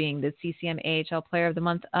ended up being the CCM AHL Player of the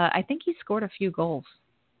month. I think he scored a few goals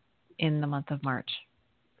in the month of March.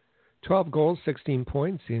 12 goals, 16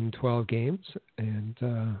 points in 12 games, and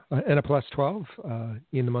a plus 12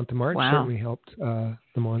 in the month of March. Wow. Certainly helped the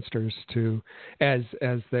Monsters to, as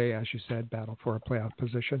they, as you said, battle for a playoff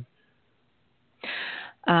position.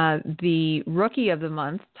 The rookie of the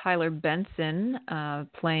month, Tyler Benson,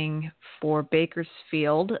 playing for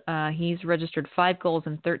Bakersfield. He's registered 5 goals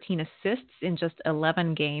and 13 assists in just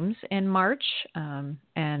 11 games in March,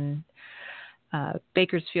 and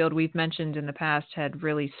Bakersfield, we've mentioned in the past, had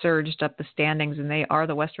really surged up the standings, and they are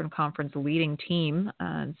the Western Conference leading team.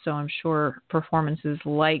 So I'm sure performances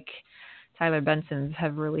like Tyler Benson's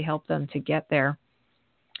have really helped them to get there.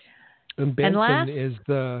 And Benson's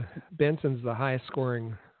the highest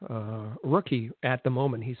scoring rookie at the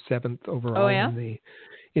moment. He's 7th overall in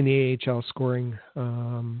the AHL scoring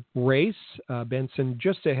race. Benson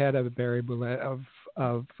just ahead of Barry Boulette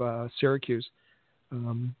of Syracuse.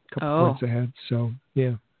 Couple points ahead, so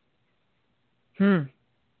yeah.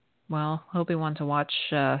 Well, he'll be one to watch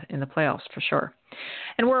in the playoffs for sure.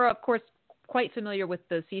 And we're, of course, quite familiar with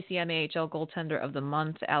the CCM AHL Goaltender of the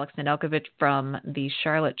Month, Alex Nedeljkovic from the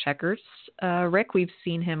Charlotte Checkers. Rick, we've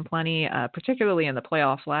seen him plenty, particularly in the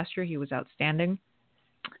playoffs last year. He was outstanding.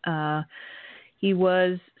 He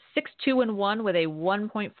was 6-2-1 with a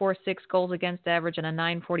 1.46 goals against average and a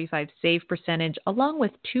 .945 save percentage, along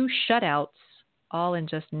with 2 shutouts, all in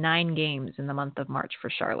just 9 games in the month of March for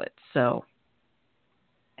Charlotte. So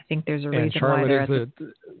I think there's a reason why they're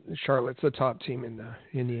Charlotte's the top team in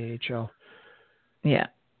the AHL. Yeah,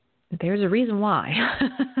 there's a reason why.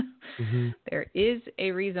 Mm-hmm. There is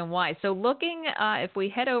a reason why. So looking, if we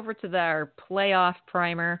head over to our playoff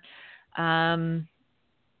primer, some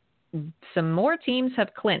more teams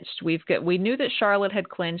have clinched. We knew that Charlotte had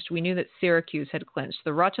clinched. We knew that Syracuse had clinched.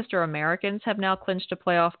 The Rochester Americans have now clinched a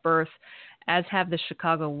playoff berth, as have the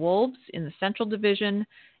Chicago Wolves in the Central Division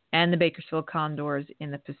and the Bakersfield Condors in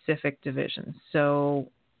the Pacific Division. So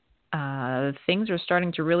things are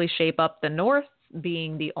starting to really shape up. The North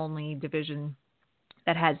being the only division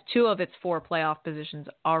that has 2 of its 4 playoff positions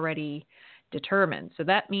already determined. So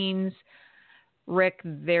that means, Rick,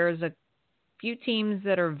 there's a few teams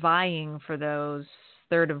that are vying for those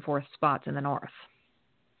 3rd and 4th spots in the North.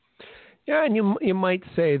 Yeah, and you might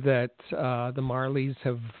say that the Marlies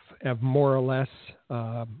have more or less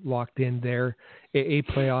locked in their a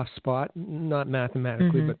playoff spot, not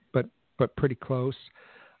mathematically, but pretty close.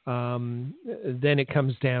 Then it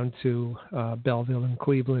comes down to Belleville and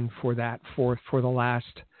Cleveland for the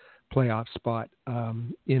last playoff spot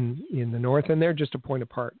in the North, and they're just a point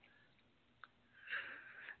apart.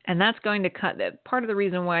 And that's going to cut. Part of the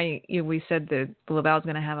reason why we said that Laval's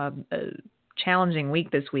going to have a challenging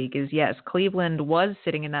week this week is, yes, Cleveland was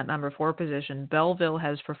sitting in that number 4 position. Belleville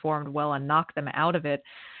has performed well and knocked them out of it.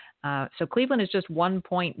 So Cleveland is just 1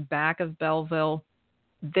 point back of Belleville.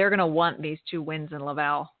 They're going to want these 2 wins in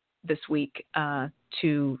Laval this week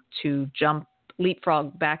to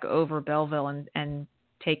leapfrog back over Belleville and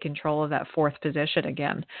take control of that 4th position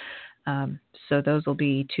again. So those will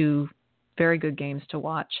be 2 very good games to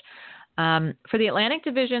watch. For the Atlantic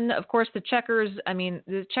Division, of course, the Checkers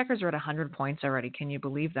are at 100 points already. Can you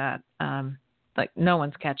believe that? No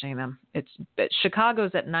one's catching them.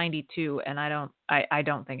 Chicago's at 92, and I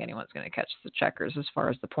don't think anyone's going to catch the Checkers as far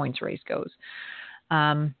as the points race goes.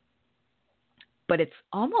 But it's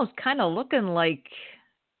almost kind of looking like,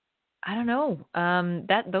 I don't know,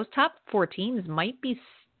 that those top 4 teams might be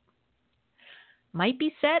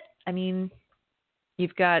set. I mean,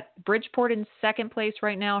 you've got Bridgeport in 2nd place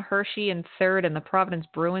right now, Hershey in 3rd, and the Providence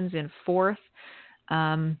Bruins in 4th.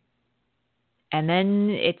 And then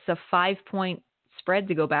it's a 5-point spread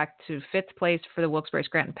to go back to 5th place for the Wilkes-Barre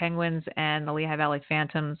Scranton Penguins, and the Lehigh Valley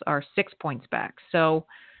Phantoms are 6 points back. So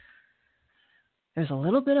there's a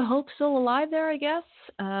little bit of hope still alive there, I guess,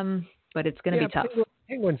 but it's going to be tough.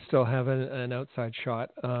 Penguins still have an outside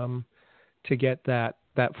shot to get that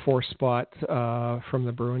 4th spot from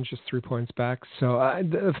the Bruins, just 3 points back. So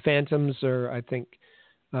the Phantoms are, I think,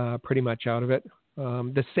 pretty much out of it.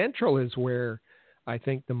 The Central is where I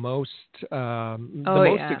think the most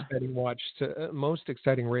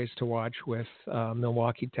exciting race to watch, with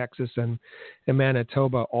Milwaukee, Texas, and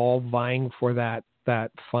Manitoba all vying for that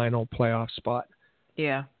final playoff spot.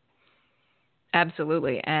 Yeah,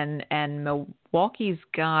 absolutely. And Milwaukee's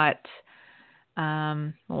got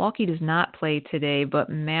Milwaukee does not play today, but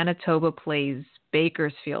Manitoba plays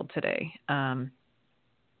Bakersfield today.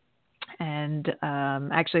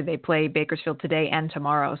 Actually, they play Bakersfield today and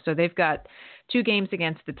tomorrow. So they've got 2 games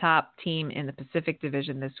against the top team in the Pacific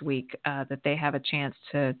Division this week that they have a chance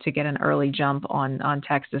to get an early jump on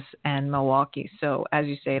Texas and Milwaukee. So as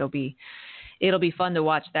you say, it'll be fun to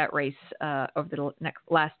watch that race over the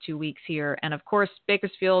last 2 weeks here. And of course,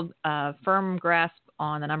 Bakersfield, firm grasp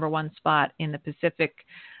on the number 1 spot in the Pacific,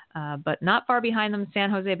 but not far behind them, San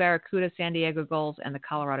Jose Barracuda, San Diego Gulls, and the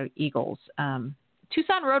Colorado Eagles.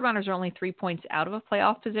 Tucson Roadrunners are only 3 points out of a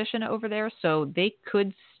playoff position over there, so they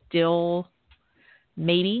could still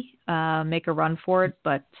maybe make a run for it,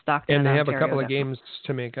 but Stockton and they Ontario, have a couple of definitely. games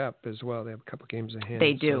to make up as well. They have a couple of games ahead.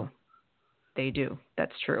 They do. They do.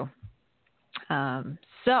 That's true.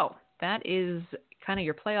 So that is kind of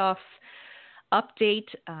your playoff update.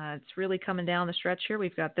 It's really coming down the stretch here.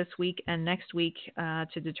 We've got this week and next week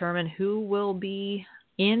to determine who will be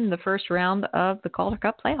in the first round of the Calder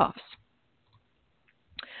Cup playoffs.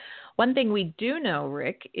 One thing we do know,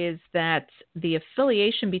 Rick, is that the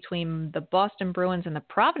affiliation between the Boston Bruins and the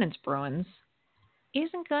Providence Bruins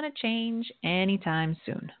isn't going to change anytime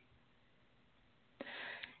soon.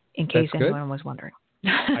 In case anyone was wondering.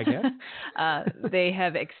 I guess. They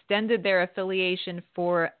have extended their affiliation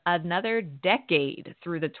for another decade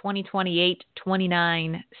through the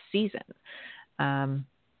 2028-29 season,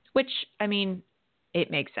 which, I mean, it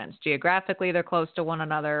makes sense. Geographically, they're close to one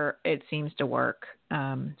another. It seems to work.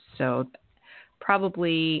 So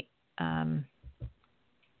probably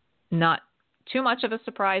not too much of a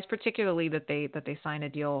surprise, particularly that they sign a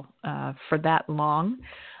deal for that long.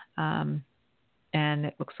 And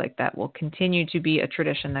it looks like that will continue to be a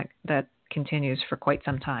tradition that continues for quite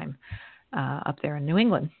some time up there in New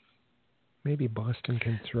England. Maybe Boston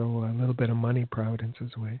can throw a little bit of money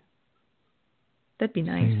Providence's way. That'd be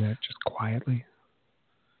nice. Saying that just quietly.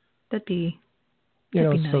 That'd be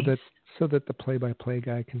nice. so so that the play-by-play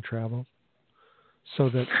guy can travel. So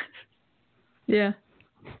that yeah,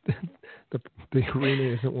 the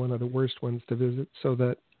arena isn't one of the worst ones to visit. So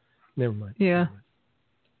that never mind. Yeah.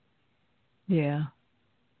 Yeah.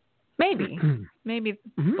 Maybe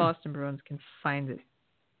Boston Bruins can find it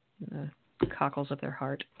in the cockles of their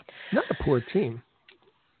heart. Not a poor team.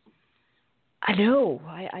 I know.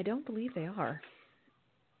 I don't believe they are.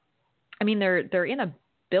 I mean, they're in a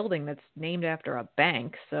building that's named after a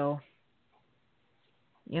bank, so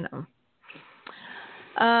you know.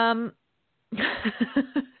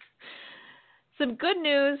 Some good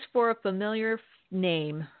news for a familiar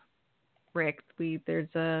name, Rick.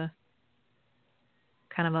 There's a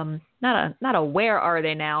kind of not a where are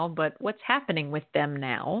they now, but what's happening with them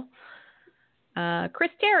now.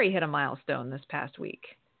 Chris Terry hit a milestone this past week.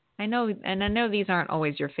 I know these aren't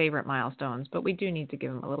always your favorite milestones, but we do need to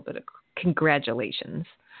give him a little bit of congratulations.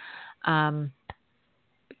 Became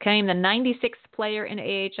the 96th player in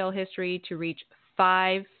AHL history to reach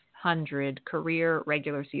 500 career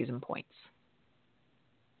regular season points.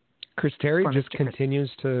 Chris Terry just continues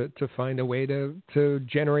to find a way to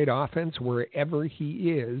generate offense wherever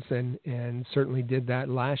he is, and certainly did that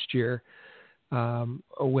last year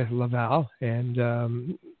with Laval. And,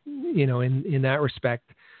 in that respect,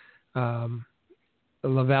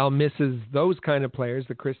 Laval misses those kind of players,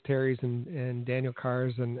 the Chris Terrys and Daniel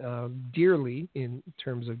Carrs, and dearly in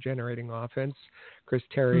terms of generating offense. Chris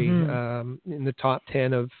Terry in the top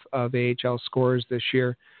 10 of AHL scorers this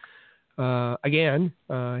year. Again,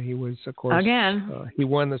 he was, of course, he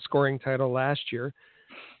won the scoring title last year.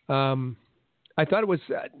 I thought it was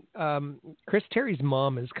Chris Terry's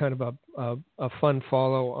mom is kind of a fun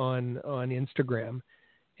follow on Instagram,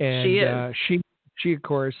 and she is. She of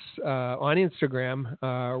course on Instagram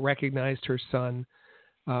recognized her son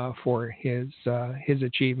for his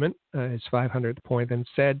achievement, his 500th point, and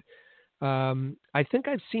said I think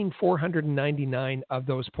I've seen 499 of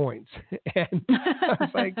those points. And I was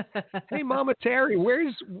like, hey, Mama Terry,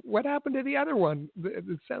 what happened to the other one? It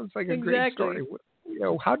sounds like a great story.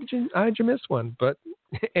 How did you miss one? But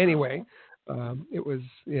anyway, it was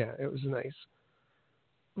nice.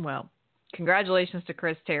 Well, congratulations to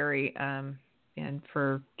Chris Terry, and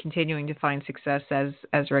for continuing to find success,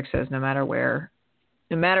 as Rick says, no matter where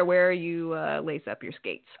you lace up your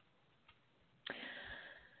skates.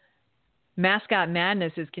 Mascot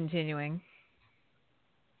Madness is continuing.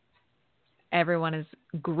 Everyone is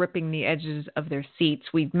gripping the edges of their seats.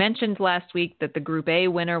 We mentioned last week that the Group A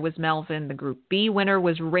winner was Melvin. The Group B winner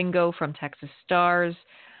was Ringo from Texas Stars.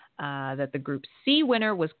 That the Group C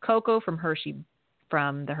winner was Coco from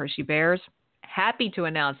the Hershey Bears. Happy to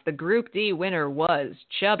announce the Group D winner was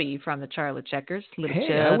Chubby from the Charlotte Checkers.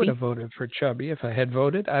 Chubby. I would have voted for Chubby. If I had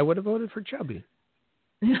voted, I would have voted for Chubby.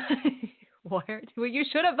 Well, you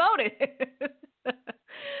should have voted.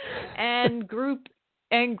 And Group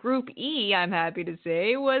E, I'm happy to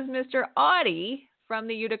say, was Mr. Audie from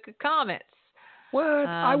the Utica Comets. What?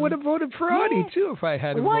 I would have voted for Audie too if I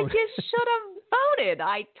had voted. Well, you should have voted.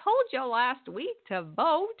 I told you last week to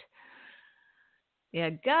vote.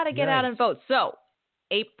 You got to get out and vote. So,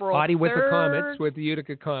 April 3rd. Audie with the Comets, with the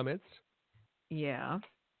Utica Comets. Yeah.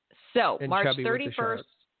 So, and March Chubby 31st,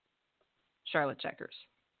 Charlotte Checkers.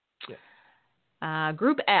 Yeah.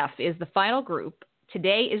 Group F is the final group.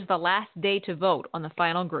 Today is the last day to vote on the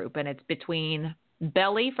final group, and it's between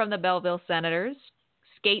Belly from the Belleville Senators,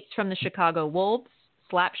 Skates from the Chicago Wolves,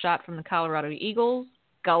 Slapshot from the Colorado Eagles,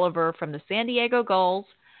 Gulliver from the San Diego Gulls,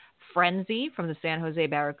 Frenzy from the San Jose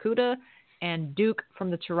Barracuda, and Duke from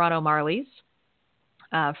the Toronto Marlies.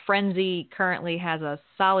 Frenzy currently has a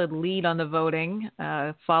solid lead on the voting,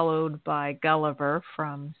 followed by Gulliver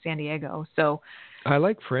from San Diego. So I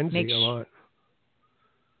like Frenzy a lot.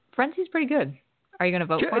 Frenzy's pretty good. Are you going to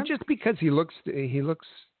vote for him? Just because he looks, he's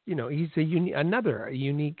another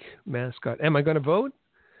unique mascot. Am I going to vote?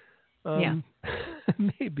 Yeah.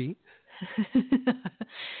 Maybe.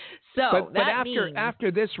 But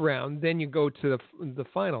after this round, then you go to the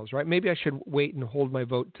finals, right? Maybe I should wait and hold my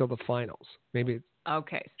vote till the finals. Maybe.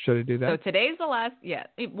 Okay. Should I do that? So today's the last. Yeah.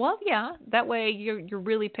 Well, yeah. That way you're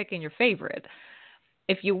really picking your favorite.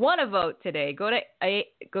 If you want to vote today, go to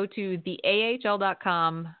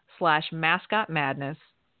theahl.com/mascot madness.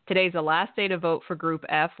 Today's the last day to vote for Group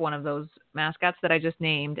F, one of those mascots that I just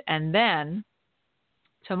named, and then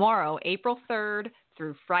tomorrow, April 3rd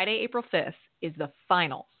through Friday, April 5th, is the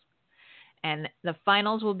finals. And the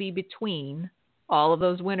finals will be between all of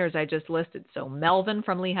those winners I just listed. So Melvin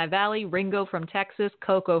from Lehigh Valley, Ringo from Texas,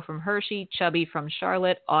 Coco from Hershey, Chubby from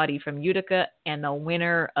Charlotte, Audie from Utica, and the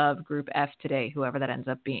winner of Group F today, whoever that ends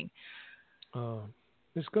up being. Oh,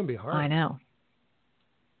 it's going to be hard. I know.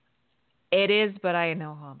 It is, but I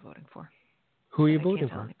know who I'm voting for. Who are you voting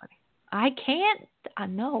for? I can't.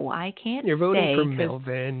 No, I can't. You're voting for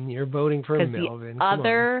Melvin. You're voting for Melvin. The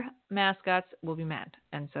other mascots will be mad,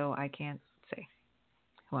 and so I can't say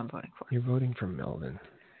who I'm voting for. You're voting for Melvin.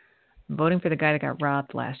 I'm voting for the guy that got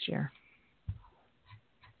robbed last year.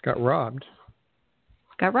 Got robbed?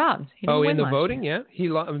 Got robbed. Oh, in the voting? Year.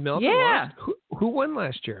 Yeah. Melvin lost? Who won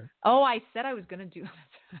last year? Oh, I said I was going to do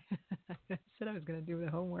the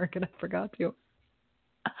homework, and I forgot to.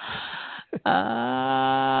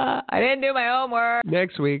 I didn't do my homework.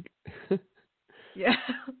 Next week. Yeah.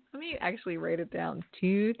 Let me actually write it down.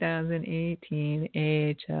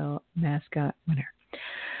 2018 AHL mascot winner.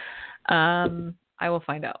 I will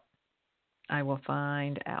find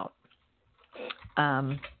out.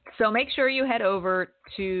 So make sure you head over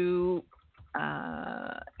to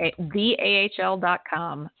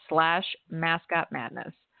theahl.com/mascot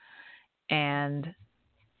madness and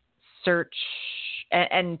search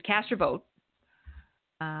and cast your vote,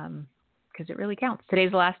 because it really counts.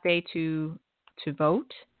 Today's the last day to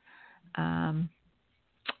vote, and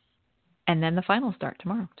then the finals start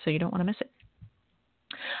tomorrow, so you don't want to miss it.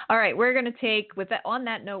 All right, we're going to take, on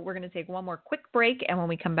that note, we're going to take one more quick break, and when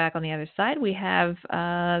we come back on the other side, we have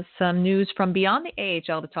some news from beyond the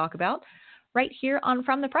AHL to talk about right here on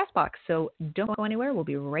From the Press Box. So don't go anywhere. We'll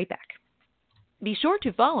be right back. Be sure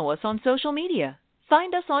to follow us on social media.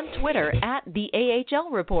 Find us on Twitter at the AHL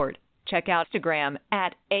Report. Check out Instagram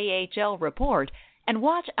at AHL Report and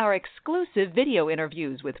watch our exclusive video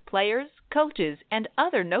interviews with players, coaches, and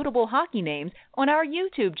other notable hockey names on our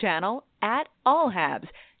YouTube channel at All Habs.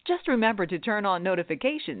 Just remember to turn on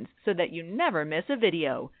notifications so that you never miss a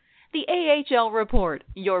video. The AHL Report,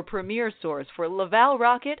 your premier source for Laval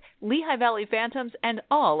Rocket, Lehigh Valley Phantoms, and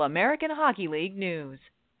all American Hockey League news.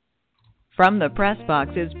 From the Press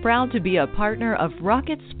Box is proud to be a partner of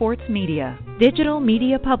Rocket Sports Media, digital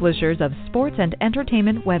media publishers of sports and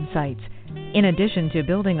entertainment websites. In addition to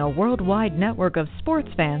building a worldwide network of sports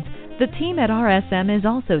fans, the team at RSM is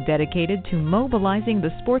also dedicated to mobilizing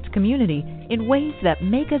the sports community in ways that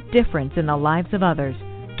make a difference in the lives of others.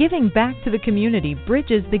 Giving back to the community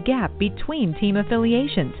bridges the gap between team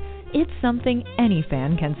affiliations. It's something any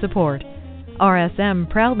fan can support. RSM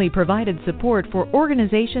proudly provided support for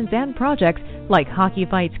organizations and projects like Hockey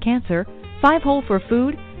Fights Cancer, 5 Hole for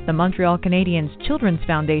Food, the Montreal Canadiens Children's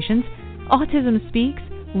Foundations, Autism Speaks,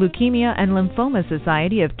 Leukemia and Lymphoma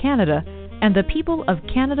Society of Canada, and the People of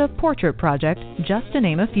Canada Portrait Project, just to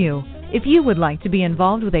name a few. If you would like to be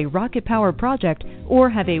involved with a Rocket Power project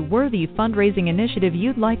or have a worthy fundraising initiative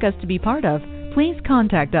you'd like us to be part of, please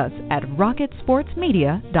contact us at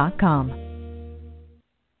rocketsportsmedia.com.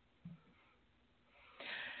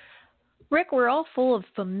 Rick, we're all full of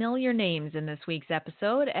familiar names in this week's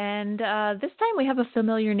episode, and this time we have a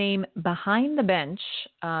familiar name behind the bench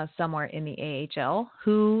somewhere in the AHL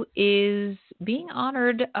who is being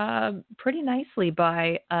honored pretty nicely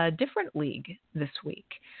by a different league this week.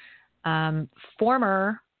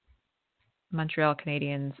 Former Montreal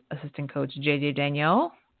Canadiens assistant coach J.J.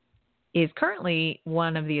 Daigneault is currently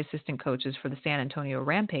one of the assistant coaches for the San Antonio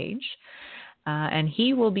Rampage. And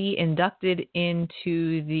he will be inducted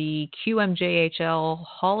into the QMJHL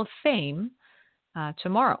Hall of Fame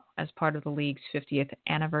tomorrow as part of the league's 50th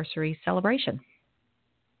anniversary celebration.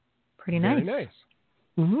 Pretty nice. Very nice.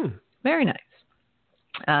 Mm-hmm. Very nice.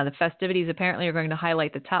 The festivities apparently are going to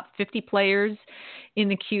highlight the top 50 players in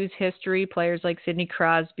the Q's history, players like Sidney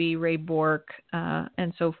Crosby, Ray Bourque,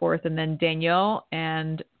 and so forth, and then Daigneault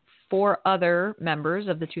and 4 other members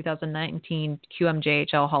of the 2019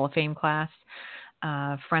 QMJHL Hall of Fame class,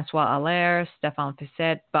 Francois Allaire, Stéphane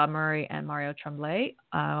Fissette, Bob Murray, and Mario Tremblay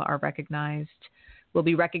will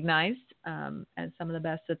be recognized as some of the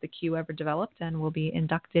best that the Q ever developed and will be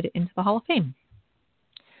inducted into the Hall of Fame.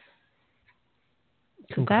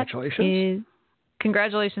 Congratulations.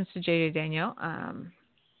 Congratulations to J.J. Daigneault.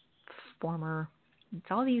 It's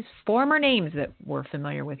all these former names that we're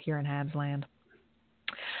familiar with here in Habs land.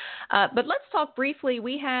 But let's talk briefly.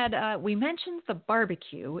 We mentioned the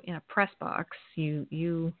barbecue in a press box.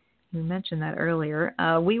 You mentioned that earlier.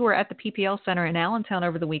 We were at the PPL Center in Allentown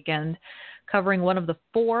over the weekend, covering one of the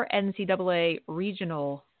 4 NCAA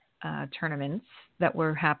regional tournaments that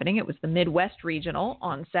were happening. It was the Midwest Regional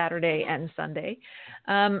on Saturday and Sunday.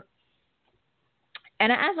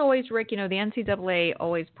 And as always, Rick, the NCAA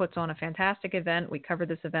always puts on a fantastic event. We covered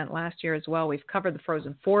this event last year as well. We've covered the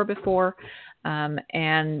Frozen Four before. And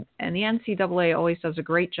the NCAA always does a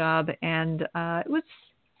great job. And it was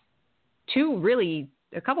a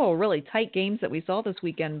couple of really tight games that we saw this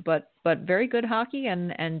weekend, but very good hockey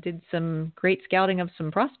and did some great scouting of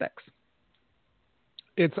some prospects.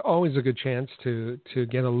 It's always a good chance to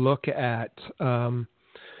get a look at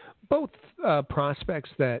both prospects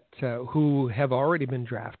that who have already been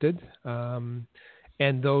drafted and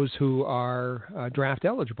those who are draft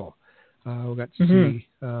eligible. We got to see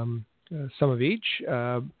some of each.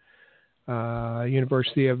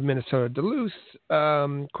 University of Minnesota Duluth,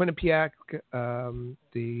 Quinnipiac,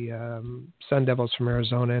 the Sun Devils from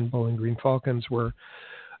Arizona, and Bowling Green Falcons were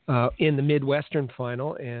in the Midwestern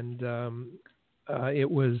final, and it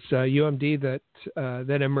was UMD that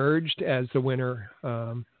emerged as the winner.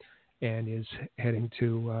 And is heading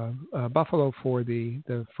to Buffalo for the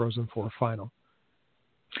Frozen Four final.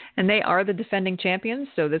 And they are the defending champions,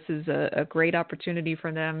 so this is a great opportunity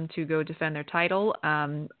for them to go defend their title.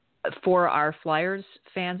 For our Flyers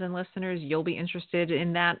fans and listeners, you'll be interested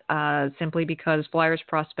in that simply because Flyers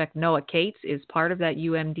prospect Noah Cates is part of that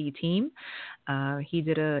UMD team. He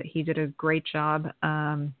did a great job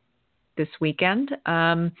this weekend.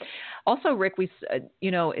 Also, Rick,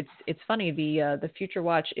 it's funny. The Future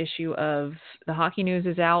Watch issue of the Hockey News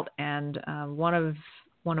is out, and one of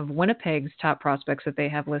Winnipeg's top prospects that they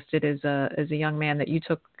have listed is a young man that you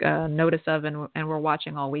took notice of and were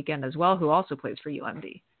watching all weekend as well, who also plays for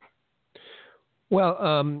UMD. Well,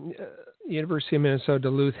 University of Minnesota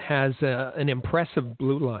Duluth has an impressive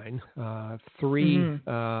blue line. Three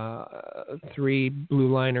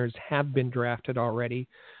blue liners have been drafted already.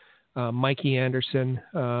 Mikey Anderson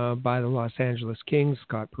by the Los Angeles Kings,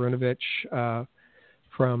 Scott Perunovich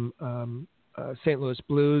from St. Louis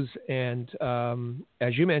Blues, and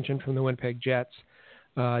as you mentioned, from the Winnipeg Jets,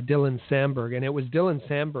 Dylan Sandberg. And it was Dylan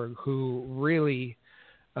Sandberg who really,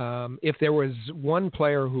 if there was one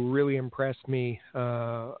player who really impressed me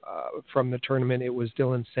from the tournament, it was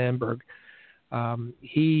Dylan Sandberg.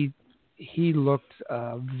 He looked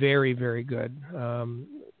very, very good.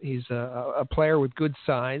 a player with good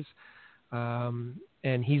size,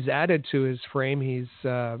 and he's added to his frame. He's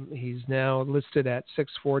now listed at 6'4",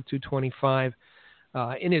 225.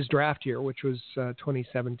 In his draft year, which was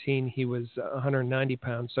 2017, he was 190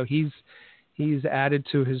 pounds. So he's added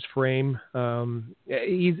to his frame.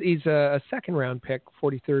 He's a second round pick,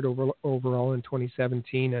 43rd overall in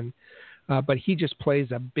 2017, and but he just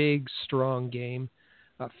plays a big, strong game,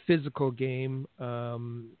 a physical game.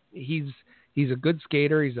 He's a good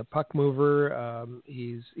skater. He's a puck mover.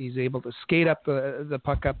 He's able to skate up the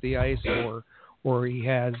puck up the ice, or he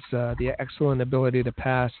has the excellent ability to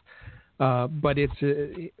pass. But it's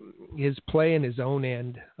his play in his own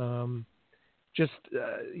end.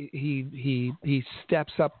 He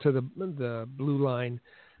steps up to the blue line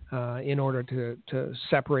in order to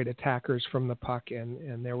separate attackers from the puck.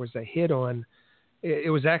 And there was a hit on.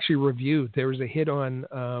 It was actually reviewed. There was a hit on.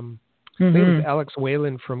 I think it was Alex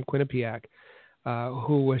Whalen from Quinnipiac,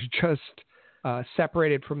 who was just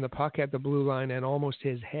separated from the puck at the blue line and almost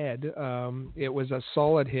his head. It was a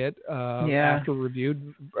solid hit after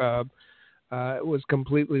reviewed. It was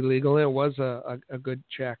completely legal. It was a good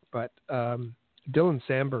check, but Dylan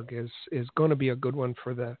Sandberg is going to be a good one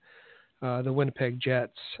for the Winnipeg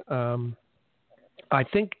Jets. I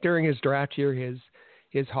think during his draft year,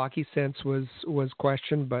 his hockey sense was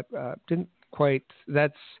questioned, but didn't quite.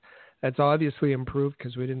 That's obviously improved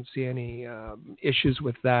because we didn't see any issues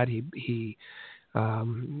with that. He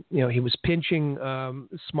was pinching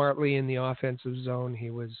smartly in the offensive zone. He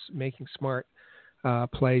was making smart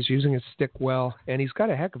plays, using his stick well, and he's got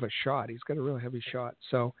a heck of a shot. He's got a really heavy shot.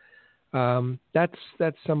 So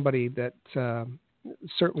that's somebody that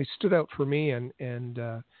certainly stood out for me, and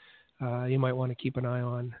you might want to keep an eye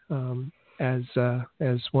on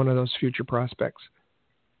as one of those future prospects.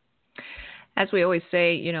 As we always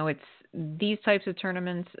say, it's these types of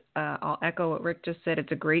tournaments. I'll echo what Rick just said.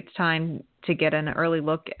 It's a great time to get an early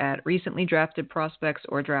look at recently drafted prospects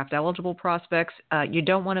or draft eligible prospects. You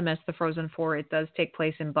don't want to miss the Frozen Four. It does take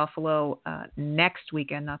place in Buffalo next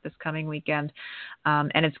weekend, not this coming weekend.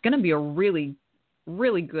 And it's going to be a really,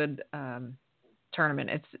 really good tournament.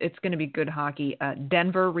 It's going to be good hockey.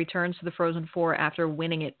 Denver returns to the Frozen Four after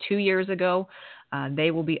winning it 2 years ago.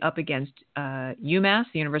 They will be up against UMass,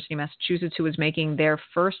 the University of Massachusetts, who is making their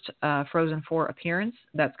first Frozen Four appearance.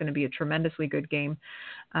 That's going to be a tremendously good game.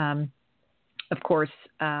 Of course,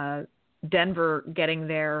 Denver getting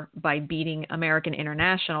there by beating American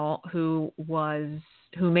International, who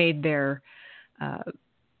made their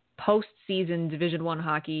postseason Division I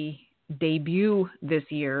hockey debut this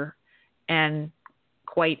year, and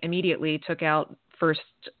quite immediately took out first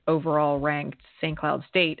overall ranked St. Cloud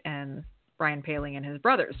State and Brian Paling and his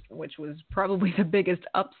brothers, which was probably the biggest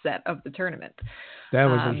upset of the tournament. That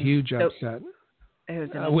was a huge upset. It was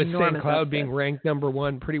with St. Cloud upset. being ranked number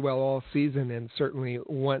one pretty well all season, and certainly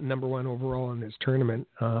number one overall in this tournament.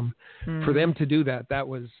 For them to do that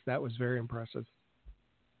was very impressive.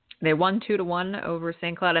 They won 2-1 over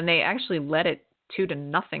St. Cloud, and they actually led it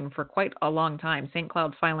 2-0 for quite a long time. St.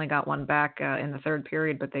 Cloud finally got one back in the third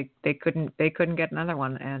period, but they couldn't get another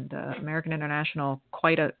one. And American International,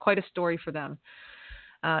 quite a story for them.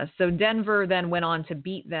 So Denver then went on to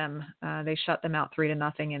beat them. They shut them out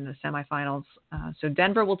 3-0 in the semifinals. So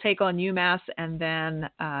Denver will take on UMass, and then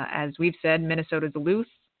as we've said, Minnesota Duluth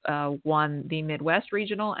won the Midwest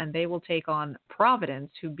Regional, and they will take on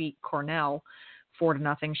Providence, who beat Cornell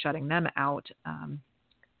 4-0, shutting them out.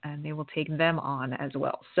 And they will take them on as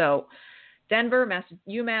well. So Denver,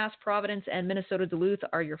 UMass, Providence, and Minnesota Duluth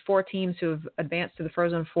are your four teams who have advanced to the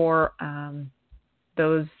Frozen Four.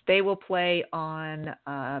 They will play on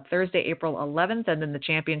Thursday, April 11th, and then the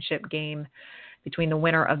championship game between the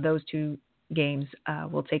winner of those two games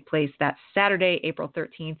will take place that Saturday, April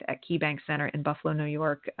 13th at KeyBank Center in Buffalo, New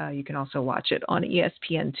York. You can also watch it on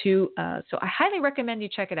ESPN2. So I highly recommend you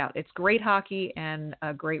check it out. It's great hockey and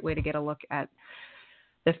a great way to get a look at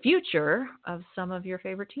the future of some of your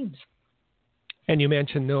favorite teams. And you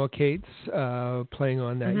mentioned Noah Cates playing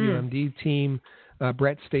on that UMD team.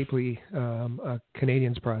 Brett Stapley, a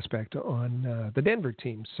Canadiens prospect, on the Denver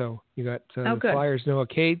team. So you got the Flyers, Noah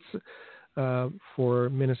Cates for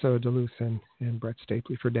Minnesota Duluth, and Brett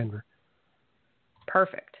Stapley for Denver.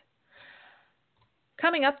 Perfect.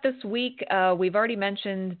 Coming up this week, we've already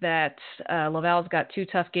mentioned that Laval's got two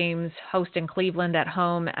tough games, hosting Cleveland at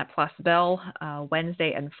home at Place Bell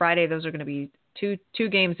Wednesday and Friday. Those are going to be two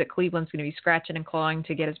games that Cleveland's going to be scratching and clawing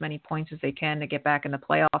to get as many points as they can to get back in the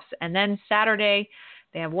playoffs. And then Saturday,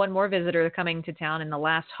 they have one more visitor coming to town in the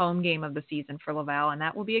last home game of the season for Laval, and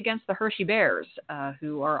that will be against the Hershey Bears,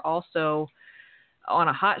 who are also on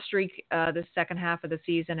a hot streak this second half of the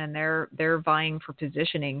season, and they're vying for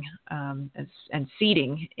positioning and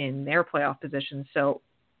seeding in their playoff positions. So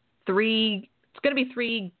it's going to be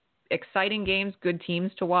 3 exciting games, good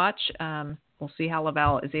teams to watch. We'll see how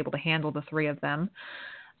Laval is able to handle the 3 of them.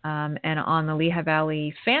 And on the Lehigh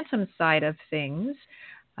Valley Phantom side of things,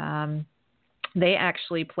 they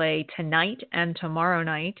actually play tonight and tomorrow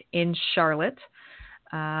night in Charlotte.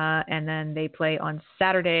 And then they play on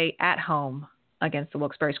Saturday at home against the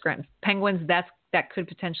Wilkes-Barre Scranton Penguins. That could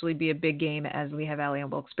potentially be a big game, as Lehigh Valley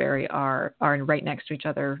and Wilkes-Barre are right next to each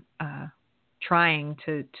other, trying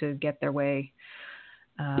to get their way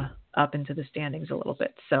up into the standings a little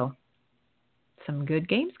bit. So some good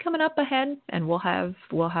games coming up ahead, and we'll have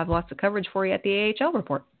lots of coverage for you at the AHL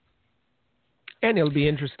report. And it'll be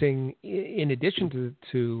interesting, in addition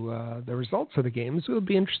to the results of the games, it'll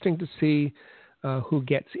be interesting to see who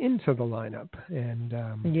gets into the lineup and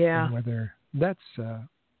whether that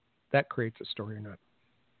creates a story or not.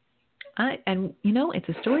 And it's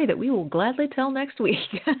a story that we will gladly tell next week.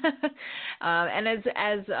 And as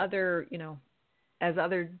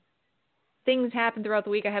other things happen throughout the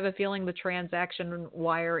week, I have a feeling the transaction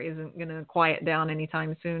wire isn't going to quiet down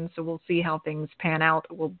anytime soon. So we'll see how things pan out.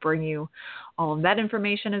 We'll bring you all of that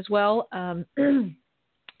information as well. You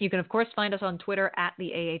can, of course, find us on Twitter at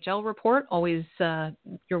the AHL Report. Always,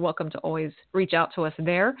 you're welcome to always reach out to us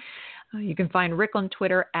there. You can find Rick on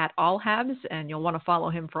Twitter at AllHabs, and you'll want to follow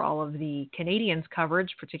him for all of the Canadiens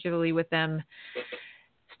coverage, particularly with them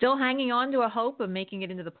still hanging on to a hope of making it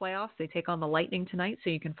into the playoffs. They take on the Lightning tonight, so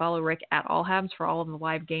you can follow Rick at AllHabs for all of the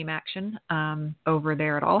live game action over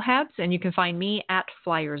there at AllHabs. And you can find me at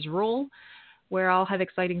Flyers Rule, where I'll have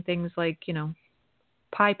exciting things like,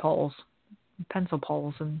 pie polls, pencil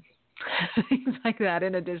polls, and things like that,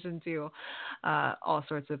 in addition to all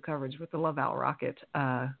sorts of coverage with the Laval Rocket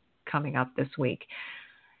coming up this week.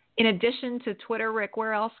 In addition to Twitter, Rick,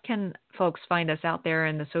 where else can folks find us out there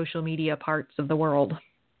in the social media parts of the world?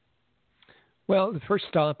 Well, the first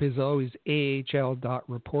stop is always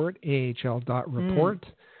ahl.report, ahl.report.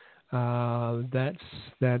 That's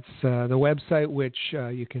the website, which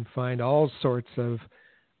you can find all sorts of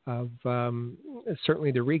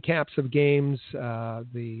certainly the recaps of games,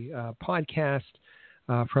 the podcast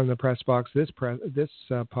from the press box, this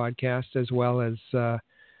podcast, as well as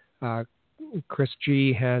Chris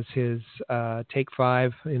G has his Take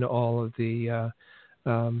 5 in all of the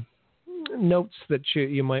notes that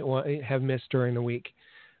you might have missed during the week.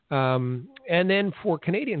 And then for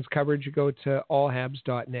Canadiens coverage, you go to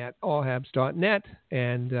allhabs.net,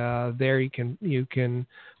 and there you can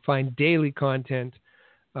find daily content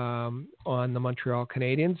on the Montreal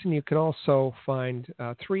Canadiens, and you can also find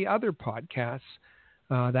 3 other podcasts,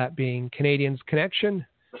 that being Canadiens Connection,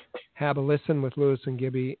 Have a Listen with Lewis and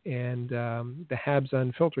Gibby, and the Habs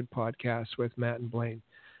Unfiltered podcast with Matt and Blaine.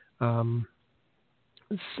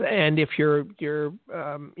 And if you're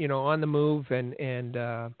on the move and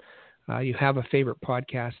you have a favorite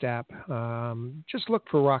podcast app, just look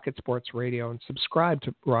for Rocket Sports Radio and subscribe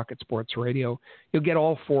to Rocket Sports Radio. You'll get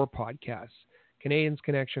all 4 podcasts: Canadiens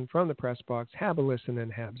Connection, From the Press Box, Have a Listen,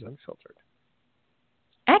 and Habs Unfiltered.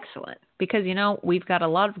 Excellent, because we've got a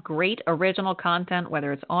lot of great original content,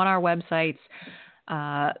 whether it's on our websites,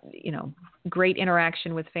 great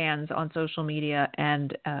interaction with fans on social media,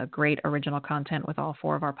 and great original content with all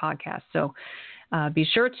 4 of our podcasts. So be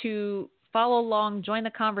sure to follow along, join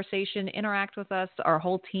the conversation, interact with us. Our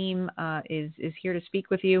whole team is here to speak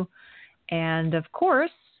with you. And of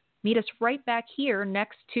course, meet us right back here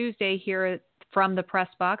next Tuesday here from the press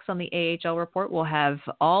box on the AHL Report. We'll have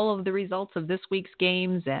all of the results of this week's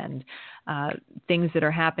games and things that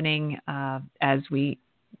are happening as we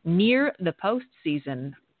near the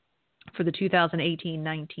postseason for the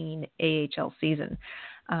 2018-19 AHL season.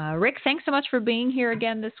 Rick, thanks so much for being here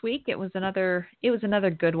again this week. It was another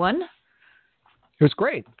good one. It was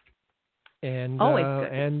great. And always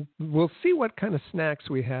good. And we'll see what kind of snacks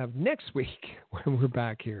we have next week when we're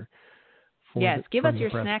back here. Yes, give us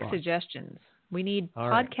your snack suggestions. We need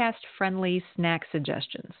podcast-friendly snack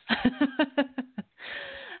suggestions.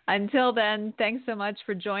 Until then, thanks so much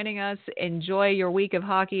for joining us. Enjoy your week of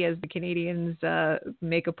hockey as the Canadiens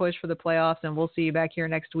make a push for the playoffs, and we'll see you back here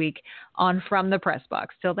next week on From the Press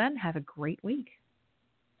Box. Till then, have a great week.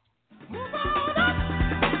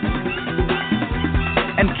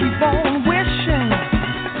 And keep on wishing.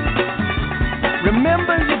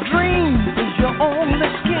 Remember, your dream is your only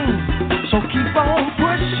scheme. So keep on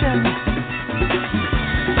pushing.